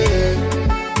 baby.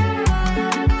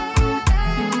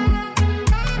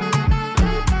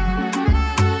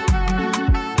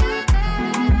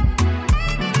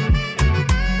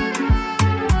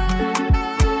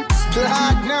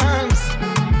 Platinums.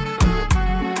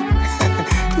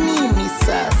 Nini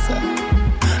Sasa.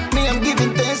 Me, I'm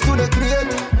giving thanks to the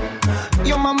Creator.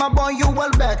 Your mama born you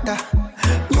well better.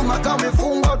 You ma come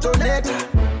fungo to later.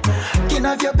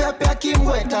 Kina vya pepe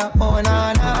akimweta. Oh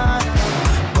na na.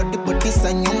 Body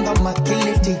sanyonga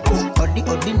makiliti.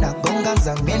 Odi na gonga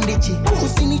za mendichi.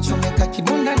 Usinichomeka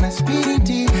kidonda na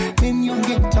spiriti. When you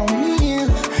get on me,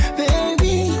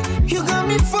 baby, you got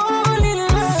me falling in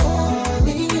love.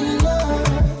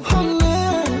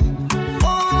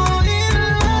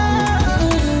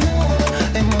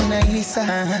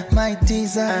 My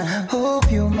teaser,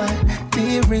 hope you might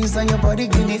be reason your body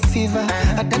give me fever.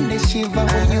 I done the shiver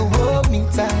when you hold me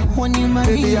tight. When you my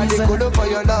baby, I dey colo for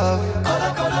your love.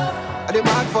 I dey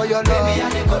mad for your love. I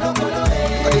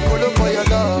dey colo for your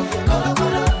love.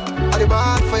 I dey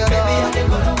mad for your love.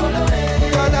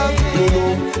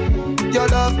 Your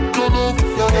love, your love,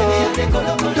 your love, your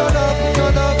love,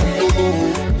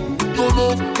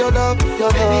 your love,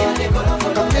 your love.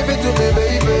 Come give it to me,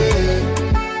 baby.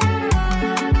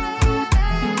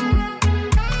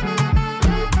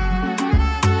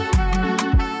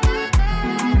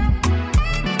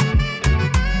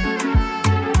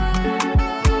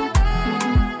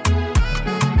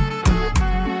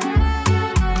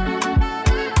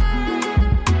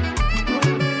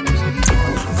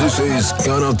 This is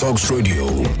Ghana Talks Radio,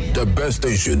 the best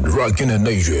station rocking the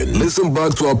nation. Listen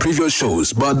back to our previous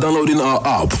shows by downloading our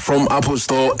app from Apple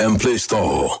Store and Play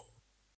Store.